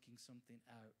working something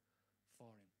out for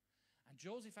him. And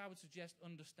Joseph, I would suggest,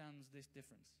 understands this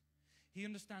difference. He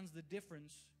understands the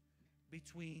difference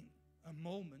between a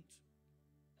moment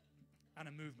and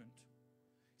a movement.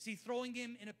 See, throwing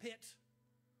him in a pit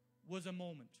was a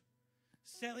moment.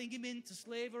 Selling him into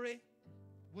slavery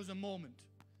was a moment.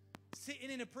 Sitting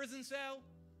in a prison cell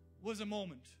was a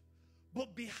moment.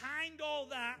 But behind all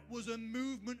that was a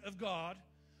movement of God,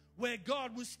 where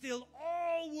God was still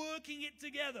all working it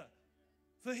together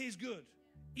for his good,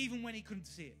 even when he couldn't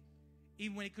see it,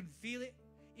 even when he couldn't feel it,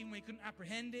 even when he couldn't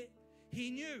apprehend it. He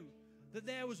knew that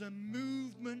there was a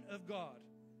movement of God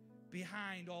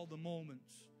behind all the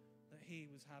moments that he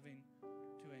was having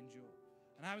to endure.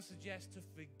 And I would suggest to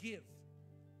forgive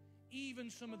even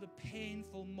some of the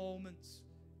painful moments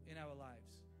in our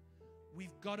lives.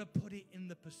 We've got to put it in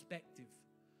the perspective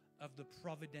of the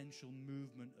providential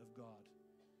movement of God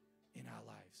in our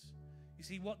lives. You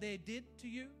see, what they did to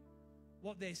you,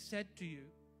 what they said to you,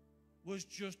 was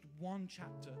just one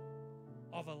chapter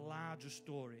of a larger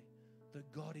story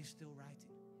that God is still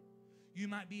writing. You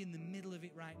might be in the middle of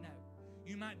it right now.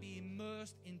 You might be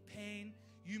immersed in pain.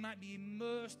 You might be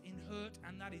immersed in hurt,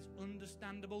 and that is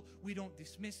understandable. We don't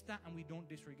dismiss that and we don't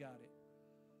disregard it.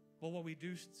 But what we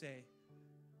do say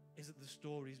is that the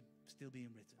story is still being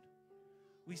written.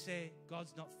 We say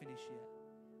God's not finished yet,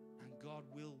 and God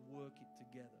will work it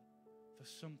together for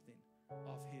something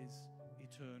of his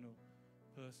eternal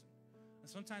person. And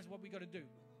sometimes what we got to do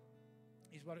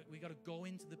is we got to go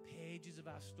into the pages of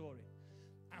our story,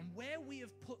 and where we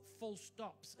have put full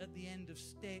stops at the end of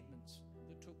statements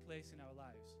that took place in our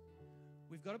lives,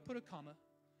 we've got to put a comma,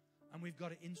 and we've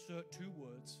got to insert two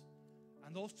words,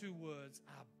 and those two words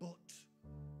are but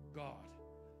God.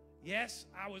 Yes,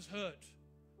 I was hurt,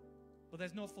 but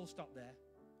there's no full stop there.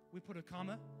 We put a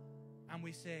comma and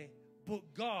we say, but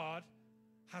God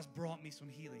has brought me some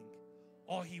healing,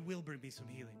 or he will bring me some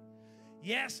healing.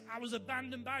 Yes, I was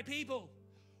abandoned by people,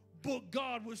 but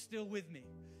God was still with me.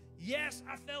 Yes,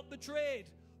 I felt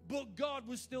betrayed, but God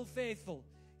was still faithful.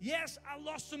 Yes, I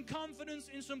lost some confidence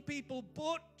in some people,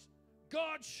 but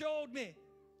God showed me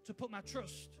to put my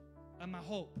trust and my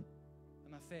hope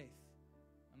and my faith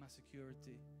and my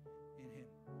security in him.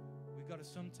 We've got to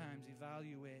sometimes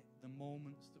evaluate the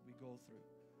moments that we go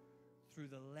through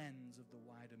the lens of the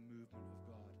wider movement of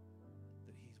God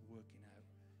that he's working out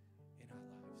in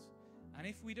our lives. And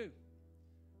if we do,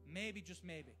 maybe, just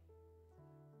maybe,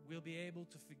 we'll be able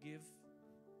to forgive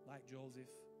like Joseph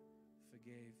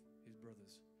forgave his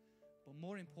brothers. But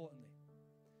more importantly,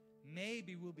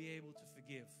 maybe we'll be able to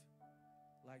forgive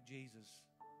like Jesus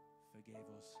forgave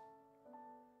us.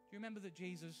 Do you remember that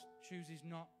Jesus chooses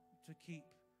not to keep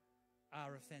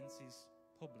our offenses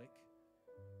public,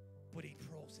 but he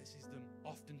processes them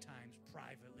oftentimes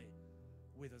privately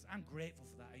with us. I'm grateful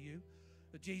for that. Are you?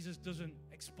 That Jesus doesn't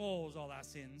expose all our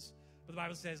sins, but the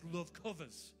Bible says love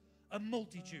covers a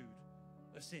multitude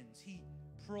of sins. He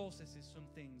processes some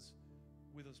things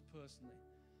with us personally.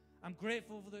 I'm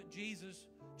grateful that Jesus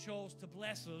chose to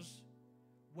bless us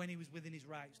when he was within his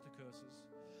rights to curse us.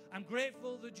 I'm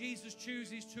grateful that Jesus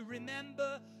chooses to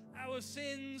remember our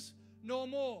sins no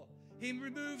more. He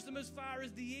removes them as far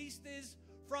as the east is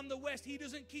from the west. He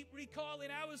doesn't keep recalling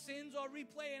our sins or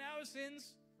replaying our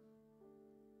sins.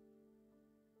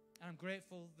 And I'm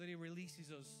grateful that he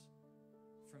releases us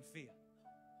from fear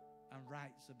and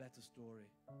writes a better story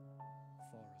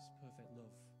for us. Perfect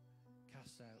love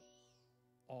casts out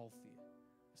all fear.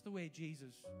 That's the way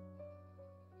Jesus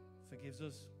forgives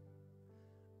us.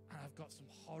 And I've got some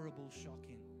horrible,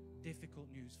 shocking, difficult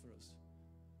news for us.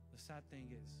 The sad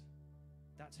thing is,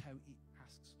 that's how he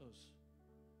asks us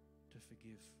to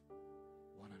forgive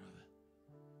one another.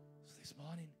 So this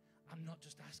morning, I'm not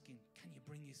just asking, can you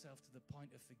bring yourself to the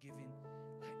point of forgiving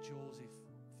like Joseph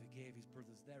forgave his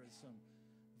brothers? There are some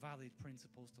valid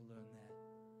principles to learn there.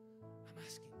 I'm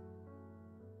asking,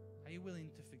 are you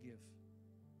willing to forgive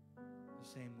the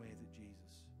same way that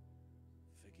Jesus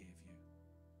forgave you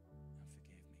and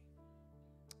forgave me?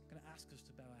 I'm going to ask us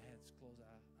to bow our heads, close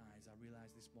our eyes. I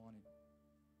realize this morning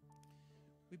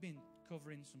we've been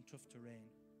covering some tough terrain,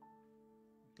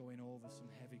 going over some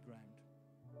heavy ground.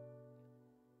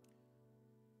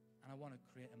 And I want to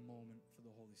create a moment for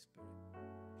the Holy Spirit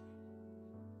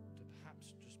to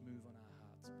perhaps just move on our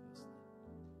hearts personally.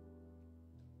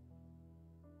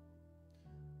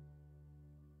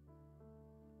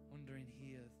 Wondering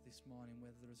here this morning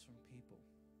whether there are some people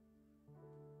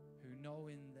who know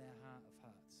in their heart of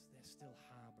hearts they're still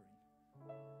harboring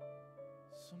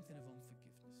something of unforgiveness.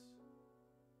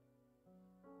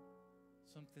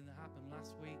 Something that happened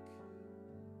last week,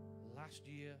 last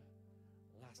year,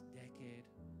 last decade,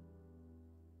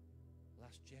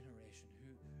 last generation.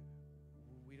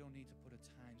 We don't need to put a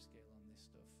time scale on this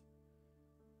stuff.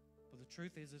 But the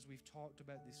truth is, as we've talked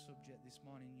about this subject this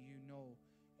morning, you know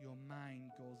your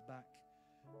mind goes back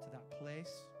to that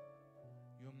place.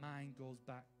 Your mind goes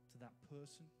back to that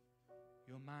person.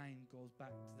 Your mind goes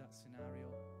back to that scenario.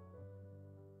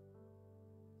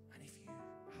 And if you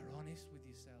are honest with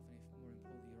yourself, and if more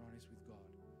importantly you're honest with God,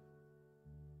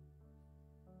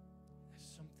 there's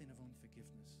something of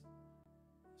unforgiveness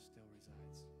that still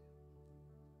resides.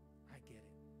 I get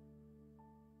it.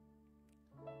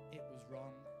 It was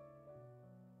wrong.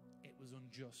 It was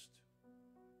unjust.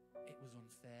 It was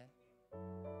unfair.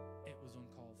 It was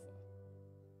uncalled for.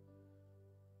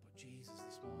 But Jesus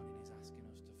this morning is asking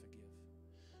us to forgive.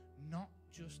 Not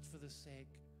just for the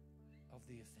sake of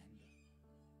the offender,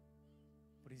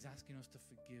 but he's asking us to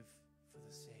forgive for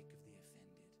the sake of the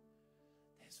offended.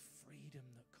 There's freedom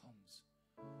that comes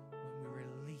when we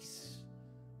release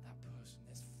that person.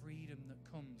 There's freedom that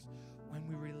comes when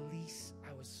we release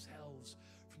ourselves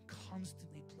from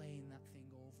constantly playing that thing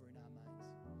over in our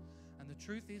minds. And the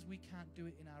truth is, we can't do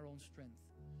it in our own strength.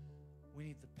 We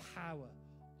need the power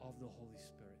of the Holy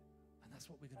Spirit. And that's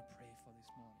what we're going to pray for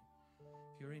this morning.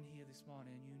 If you're in here this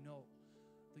morning and you know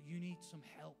that you need some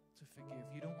help to forgive,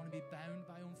 you don't want to be bound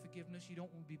by unforgiveness, you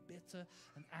don't want to be bitter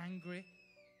and angry.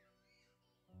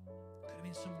 It could have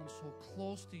been someone so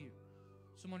close to you,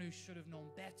 someone who should have known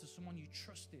better, someone you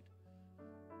trusted.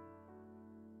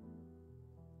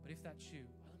 But if that's you,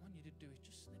 all I want you to do is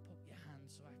just slip up your hand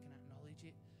so I can acknowledge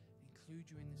it, include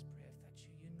you in this prayer. If that's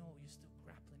you, you know you're still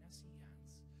grappling. I see your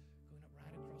hands going up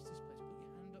right across this place.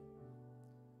 Put your hand up.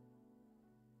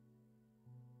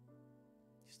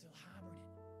 You're still harboring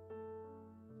it.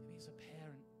 Maybe it's a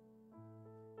parent,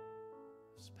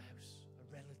 a spouse, a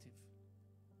relative,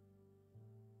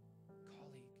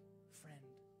 colleague, friend.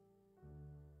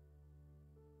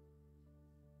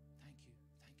 Thank you.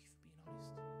 Thank you for being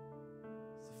honest.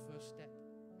 It's the first step,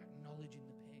 acknowledging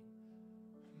the pain,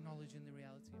 acknowledging the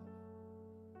reality of it.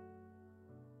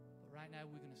 But right now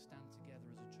we're going to stand together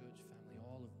as a church family,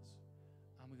 all of us,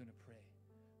 and we're going to pray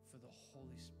for the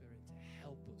Holy Spirit to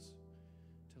help us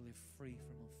to live free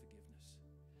from unforgiveness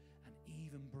and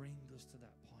even bring us to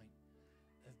that point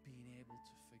of being able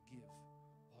to forgive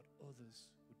what others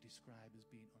would describe as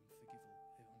being unforgivable.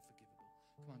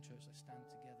 Come on, church, let's stand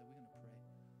together. We're going to pray.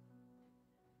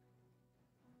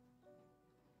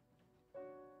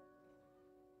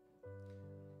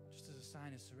 Just as a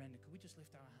sign of surrender, could we just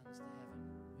lift our hands to heaven?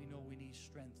 We know we need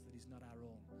strength that is not our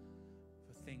own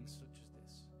for things such as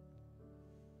this.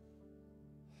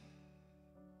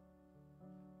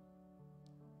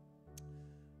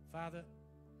 Father,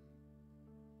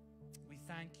 we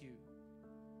thank you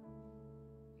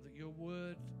that your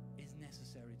word is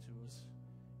necessary to us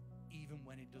even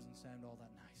when it doesn't sound all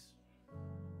that nice.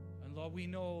 And Lord, we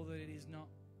know that it is not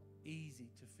easy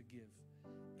to forgive.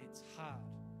 It's hard.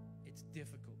 It's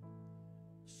difficult.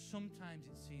 Sometimes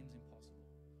it seems impossible.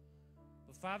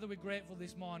 But Father, we're grateful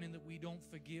this morning that we don't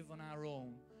forgive on our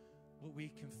own, but we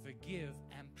can forgive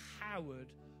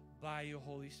empowered by your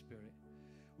Holy Spirit.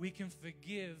 We can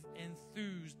forgive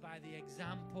enthused by the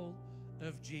example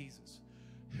of Jesus,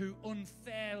 who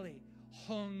unfairly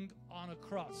hung on a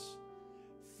cross,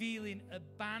 feeling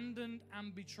abandoned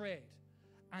and betrayed,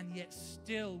 and yet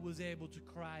still was able to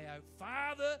cry out,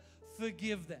 Father,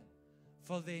 forgive them,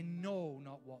 for they know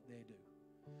not what they do.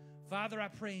 Father, I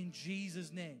pray in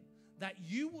Jesus' name that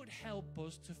you would help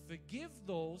us to forgive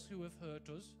those who have hurt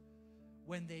us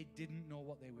when they didn't know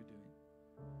what they were doing.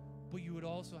 But you would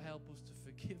also help us to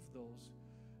forgive those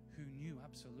who knew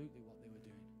absolutely what they were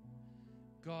doing.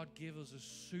 God, give us a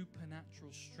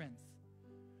supernatural strength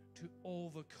to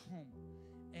overcome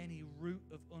any root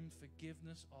of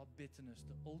unforgiveness or bitterness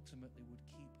that ultimately would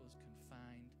keep us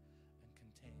confined and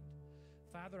contained.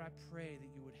 Father, I pray that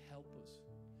you would help us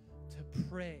to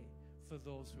pray for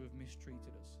those who have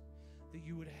mistreated us, that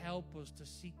you would help us to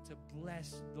seek to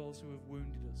bless those who have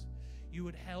wounded us. You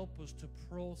would help us to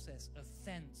process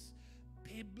offense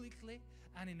biblically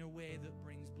and in a way that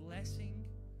brings blessing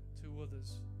to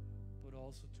others, but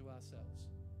also to ourselves.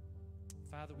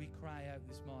 Father, we cry out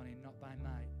this morning, not by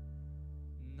might,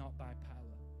 not by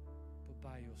power, but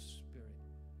by your Spirit.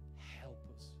 Help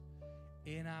us.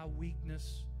 In our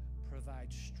weakness,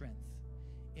 provide strength.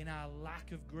 In our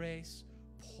lack of grace,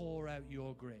 pour out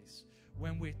your grace.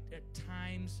 When we're at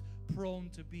times prone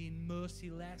to being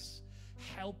merciless,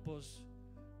 help us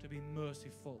to be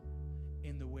merciful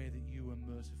in the way that you are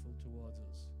merciful towards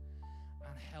us.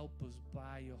 And help us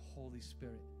by your Holy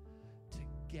Spirit to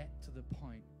get to the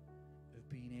point of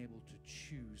being able to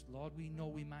choose. Lord, we know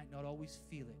we might not always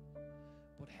feel it,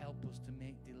 but help us to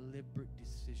make deliberate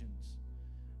decisions,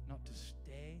 not to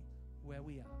stay where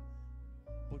we are,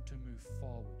 but to move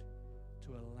forward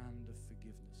to a land of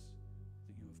forgiveness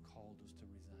that you have called us to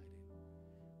reside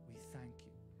in. We thank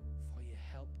you for your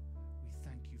help. We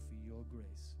thank you for your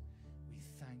grace. We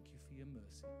thank you for your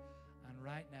mercy. And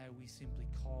right now we simply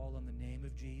call on the name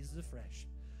of Jesus afresh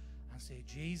and say,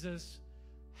 Jesus,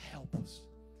 help us.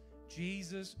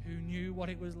 Jesus, who knew what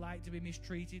it was like to be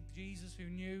mistreated. Jesus, who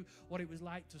knew what it was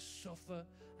like to suffer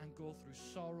and go through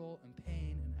sorrow and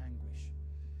pain and anguish.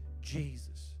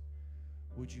 Jesus,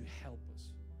 would you help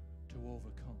us to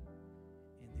overcome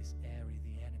in this area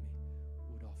the enemy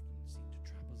would often seek to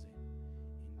trap us in.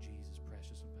 In Jesus'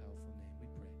 precious and powerful name we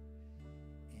pray.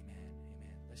 Amen.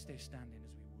 Amen. Let's stay standing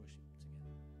as we worship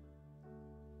together.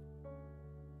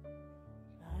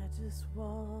 I just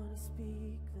want to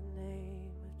speak the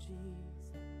name of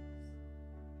Jesus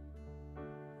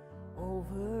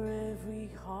over every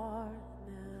heart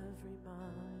and every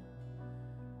mind,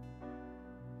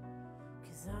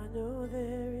 'cause I know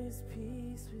there is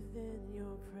peace within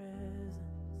your presence.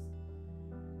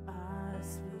 I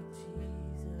speak Jesus.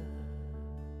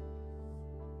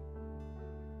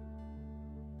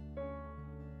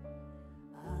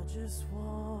 I just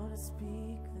want to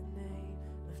speak the name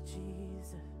of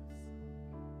Jesus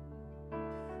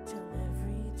till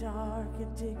every dark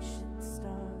addiction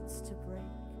starts to break,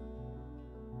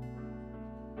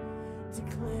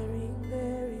 declaring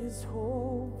there is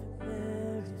hope and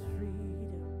there is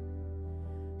freedom.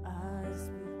 I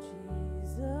speak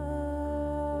Jesus.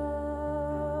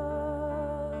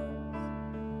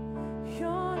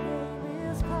 Your name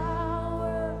is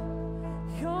power.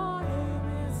 Your name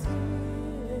is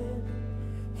healing.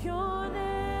 Your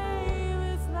name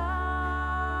is life.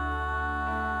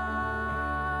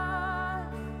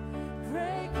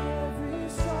 Break every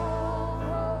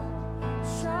stronghold.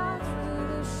 Shine through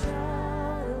the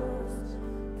shadows.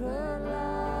 Burn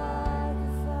light.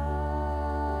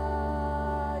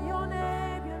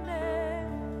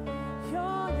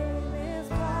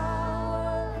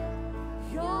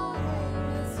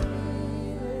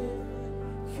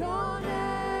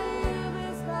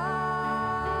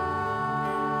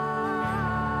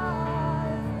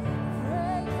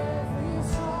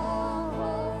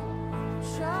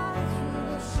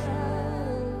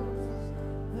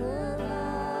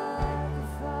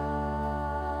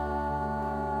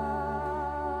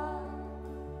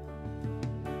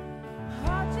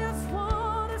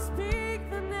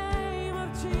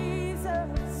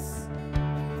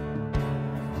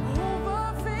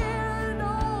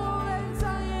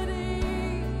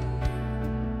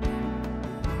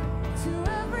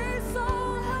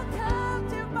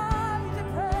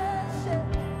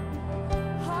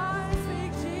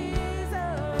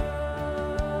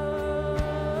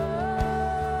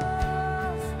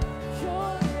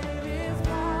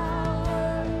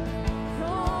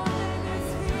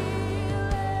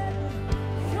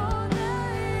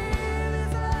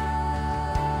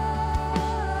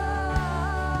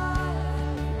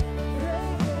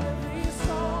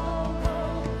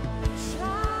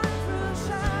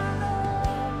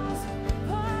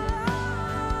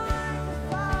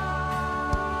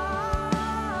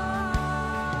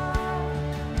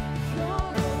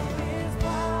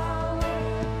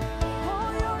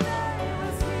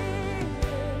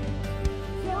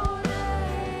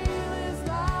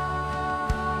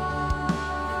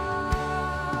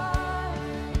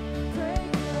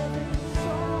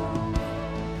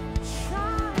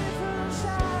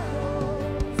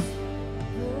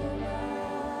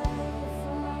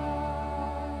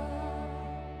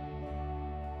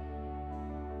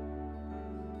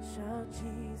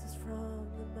 Jesus from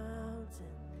the mountains,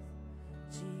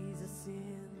 Jesus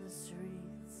in the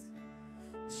streets,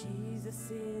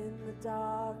 Jesus in the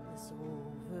darkness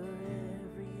over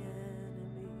every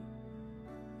enemy.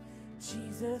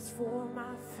 Jesus for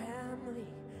my family,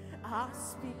 I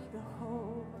speak the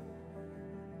whole.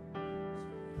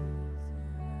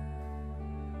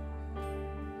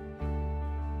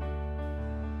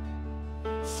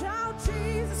 Shout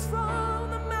Jesus from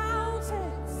the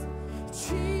mountains,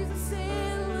 Jesus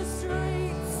in the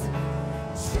streets,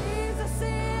 Jesus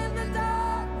in the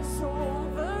darkness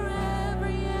over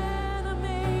every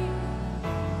enemy.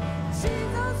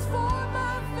 Jesus for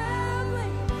my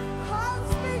family, I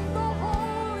speak the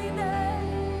holy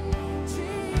name.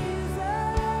 Jesus,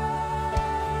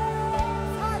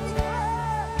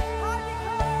 I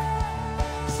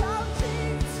declare, shout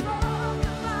Jesus from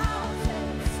the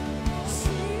mountains,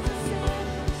 Jesus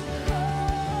in the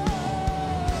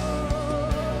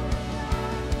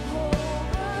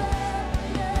over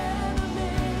every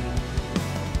enemy.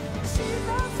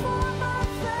 Jesus for my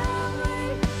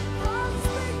family, I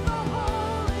speak the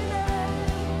holy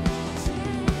name.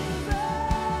 Jesus,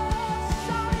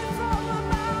 shout it from the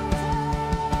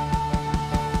mountains.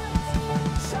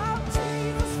 Shout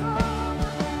Jesus from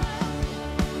the mountains.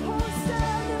 Who's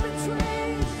standing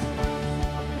between?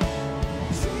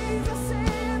 Jesus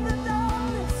in the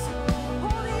darkness,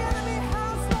 oh the enemy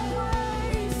has no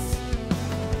place.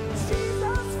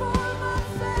 Jesus for my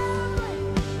family,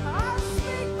 I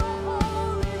speak the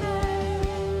holy name.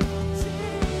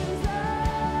 Jesus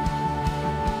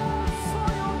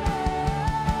for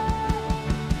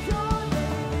your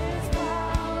name is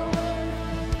power,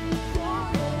 your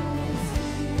name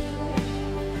is healing,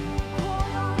 oh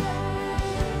your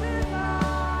name is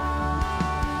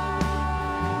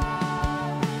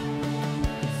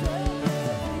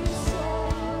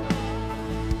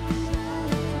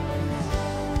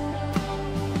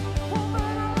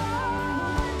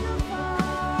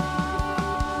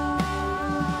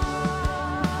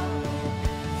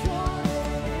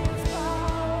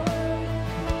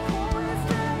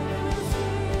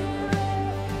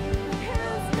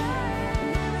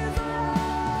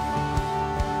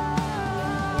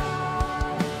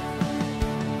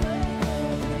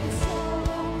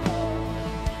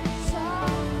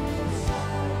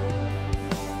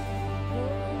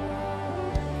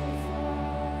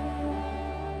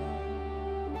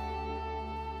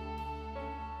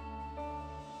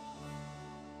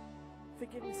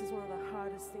Forgiveness is one of the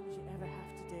hardest things you ever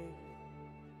have to do.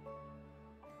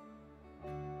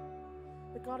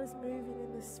 But God is moving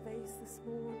in this space this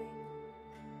morning.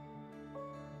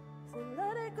 So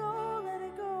let it go, let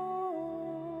it go.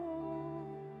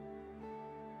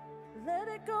 Let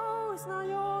it go, it's not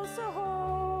yours to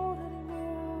hold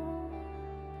anymore.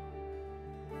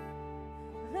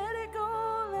 Let it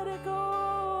go, let it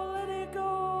go, let it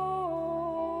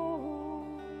go.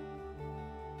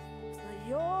 It's not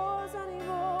yours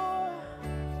anymore.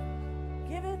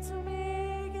 Give it to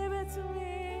me,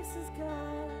 says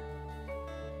God.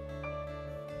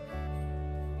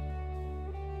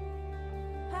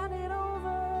 Hand it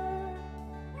over,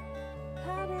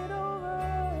 hand it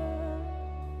over.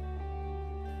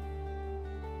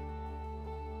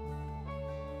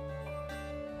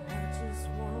 I just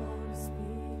want to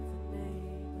speak the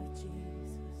name of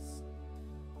Jesus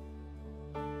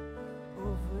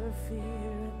over fear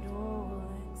and all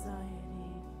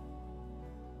anxiety.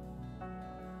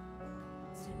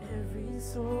 To every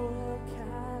soul held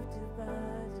captive by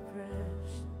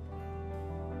depression,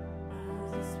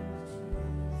 I speak Jesus.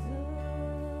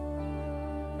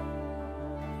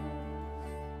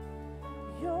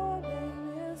 Your name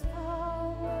is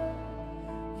power,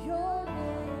 your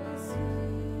name is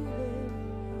healing,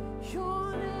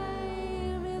 your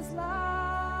name is life.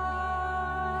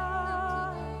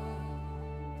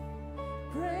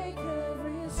 Break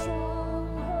every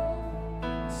stronghold,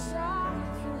 shine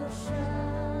through the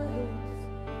shadows,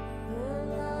 burn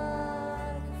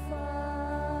like a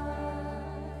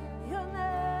fire. Your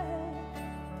name.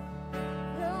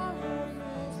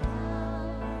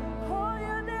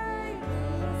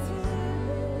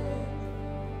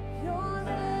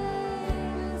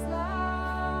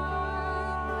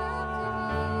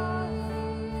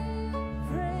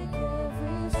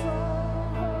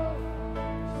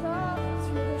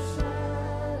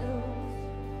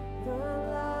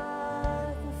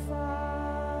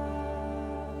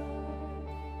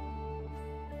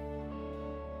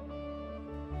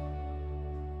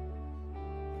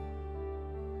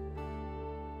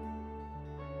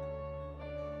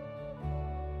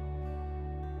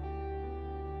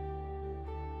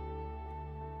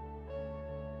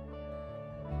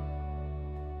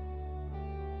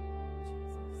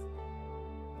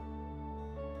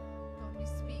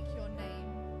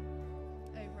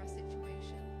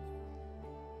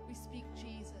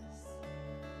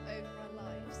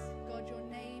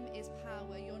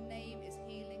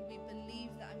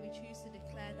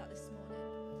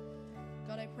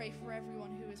 pray for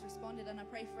everyone who has responded, and I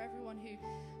pray for everyone who,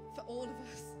 for all of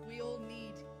us, we all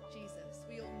need Jesus.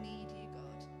 We all need you,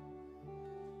 God.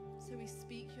 So we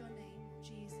speak your name,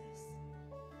 Jesus,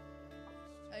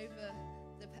 over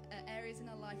the areas in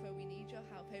our life where we need your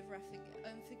help, over our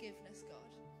unforgiveness, God.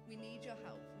 We need your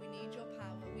help. We need your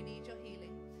power. We need your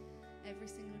healing every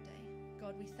single day.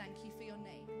 God, we thank you for your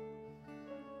name.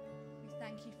 We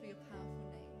thank you for your powerful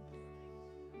name.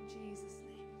 In Jesus'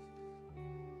 name.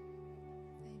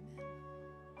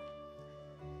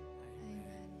 Amen.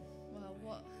 Amen.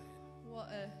 Well, what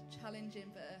a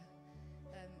challenging but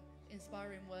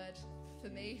inspiring word for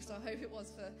me. So I hope it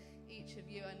was for each of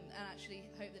you, and actually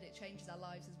hope that it changes our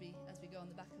lives as we go on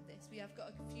the back of this. We have got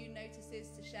a few notices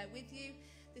to share with you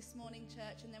this morning,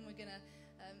 church, and then we're going to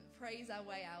praise our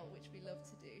way out, which we love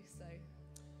to do. So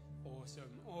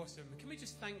awesome. Can we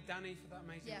just thank Danny for that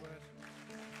amazing word?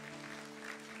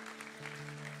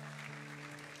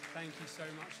 Thank you so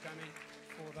much, Danny,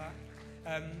 for that.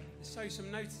 So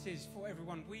some notices for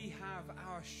everyone. We have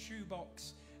our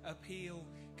shoebox appeal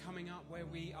coming up, where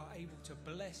we are able to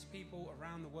bless people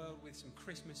around the world with some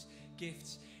Christmas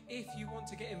gifts. If you want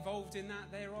to get involved in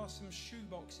that, there are some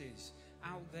shoeboxes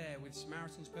out there with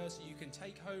Samaritan's Purse that you can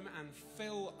take home and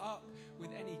fill up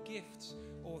with any gifts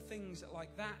or things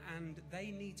like that, and they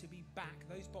need to be back.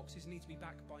 Those boxes need to be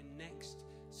back by next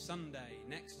Sunday.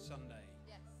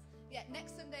 Yeah,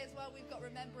 next Sunday as well, we've got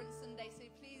Remembrance Sunday, so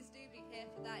please do be here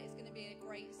for that. It's going to be a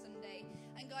great Sunday.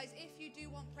 And guys, if you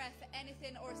do want prayer for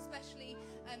anything, or especially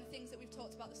things that we've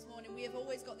talked about this morning, we have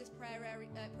always got this prayer area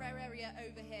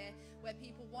over here where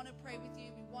people want to pray with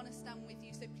you. We want to stand with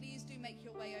you. So please do make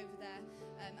your way over there,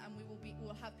 and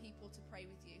we'll have people to pray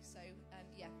with you. So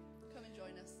come and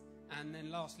join us. And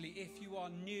then lastly, if you are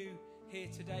new here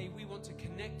today, we want to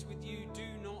connect with you. Do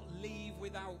not leave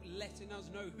without letting us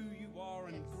know who you are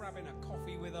and grabbing a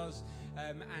coffee with us.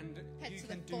 And Head you to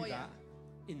can the do foyer. that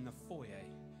in the foyer.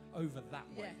 Over that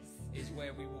way is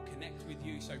where we will connect with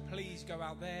you. So please go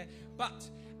out there. But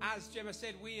as Gemma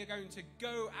said, we are going to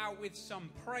go out with some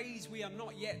praise. We are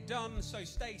not yet done, so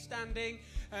stay standing.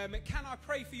 Can I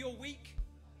pray for your week?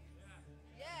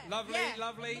 Lovely.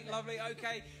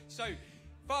 Okay, so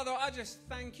Father, I just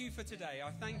thank you for today.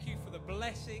 I thank you for the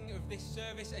blessing of this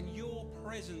service and your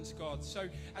presence, God. So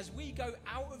as we go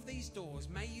out of these doors,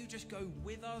 may you just go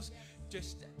with us,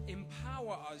 just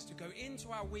empower us to go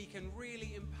into our week and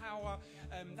really empower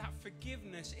that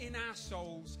forgiveness in our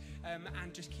souls,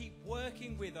 and just keep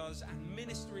working with us and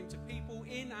ministering to people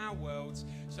in our worlds.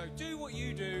 So do what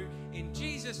you do. In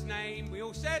Jesus' name, we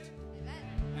all said,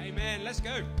 Amen. Let's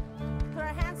go. Put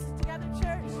our hands together,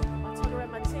 church.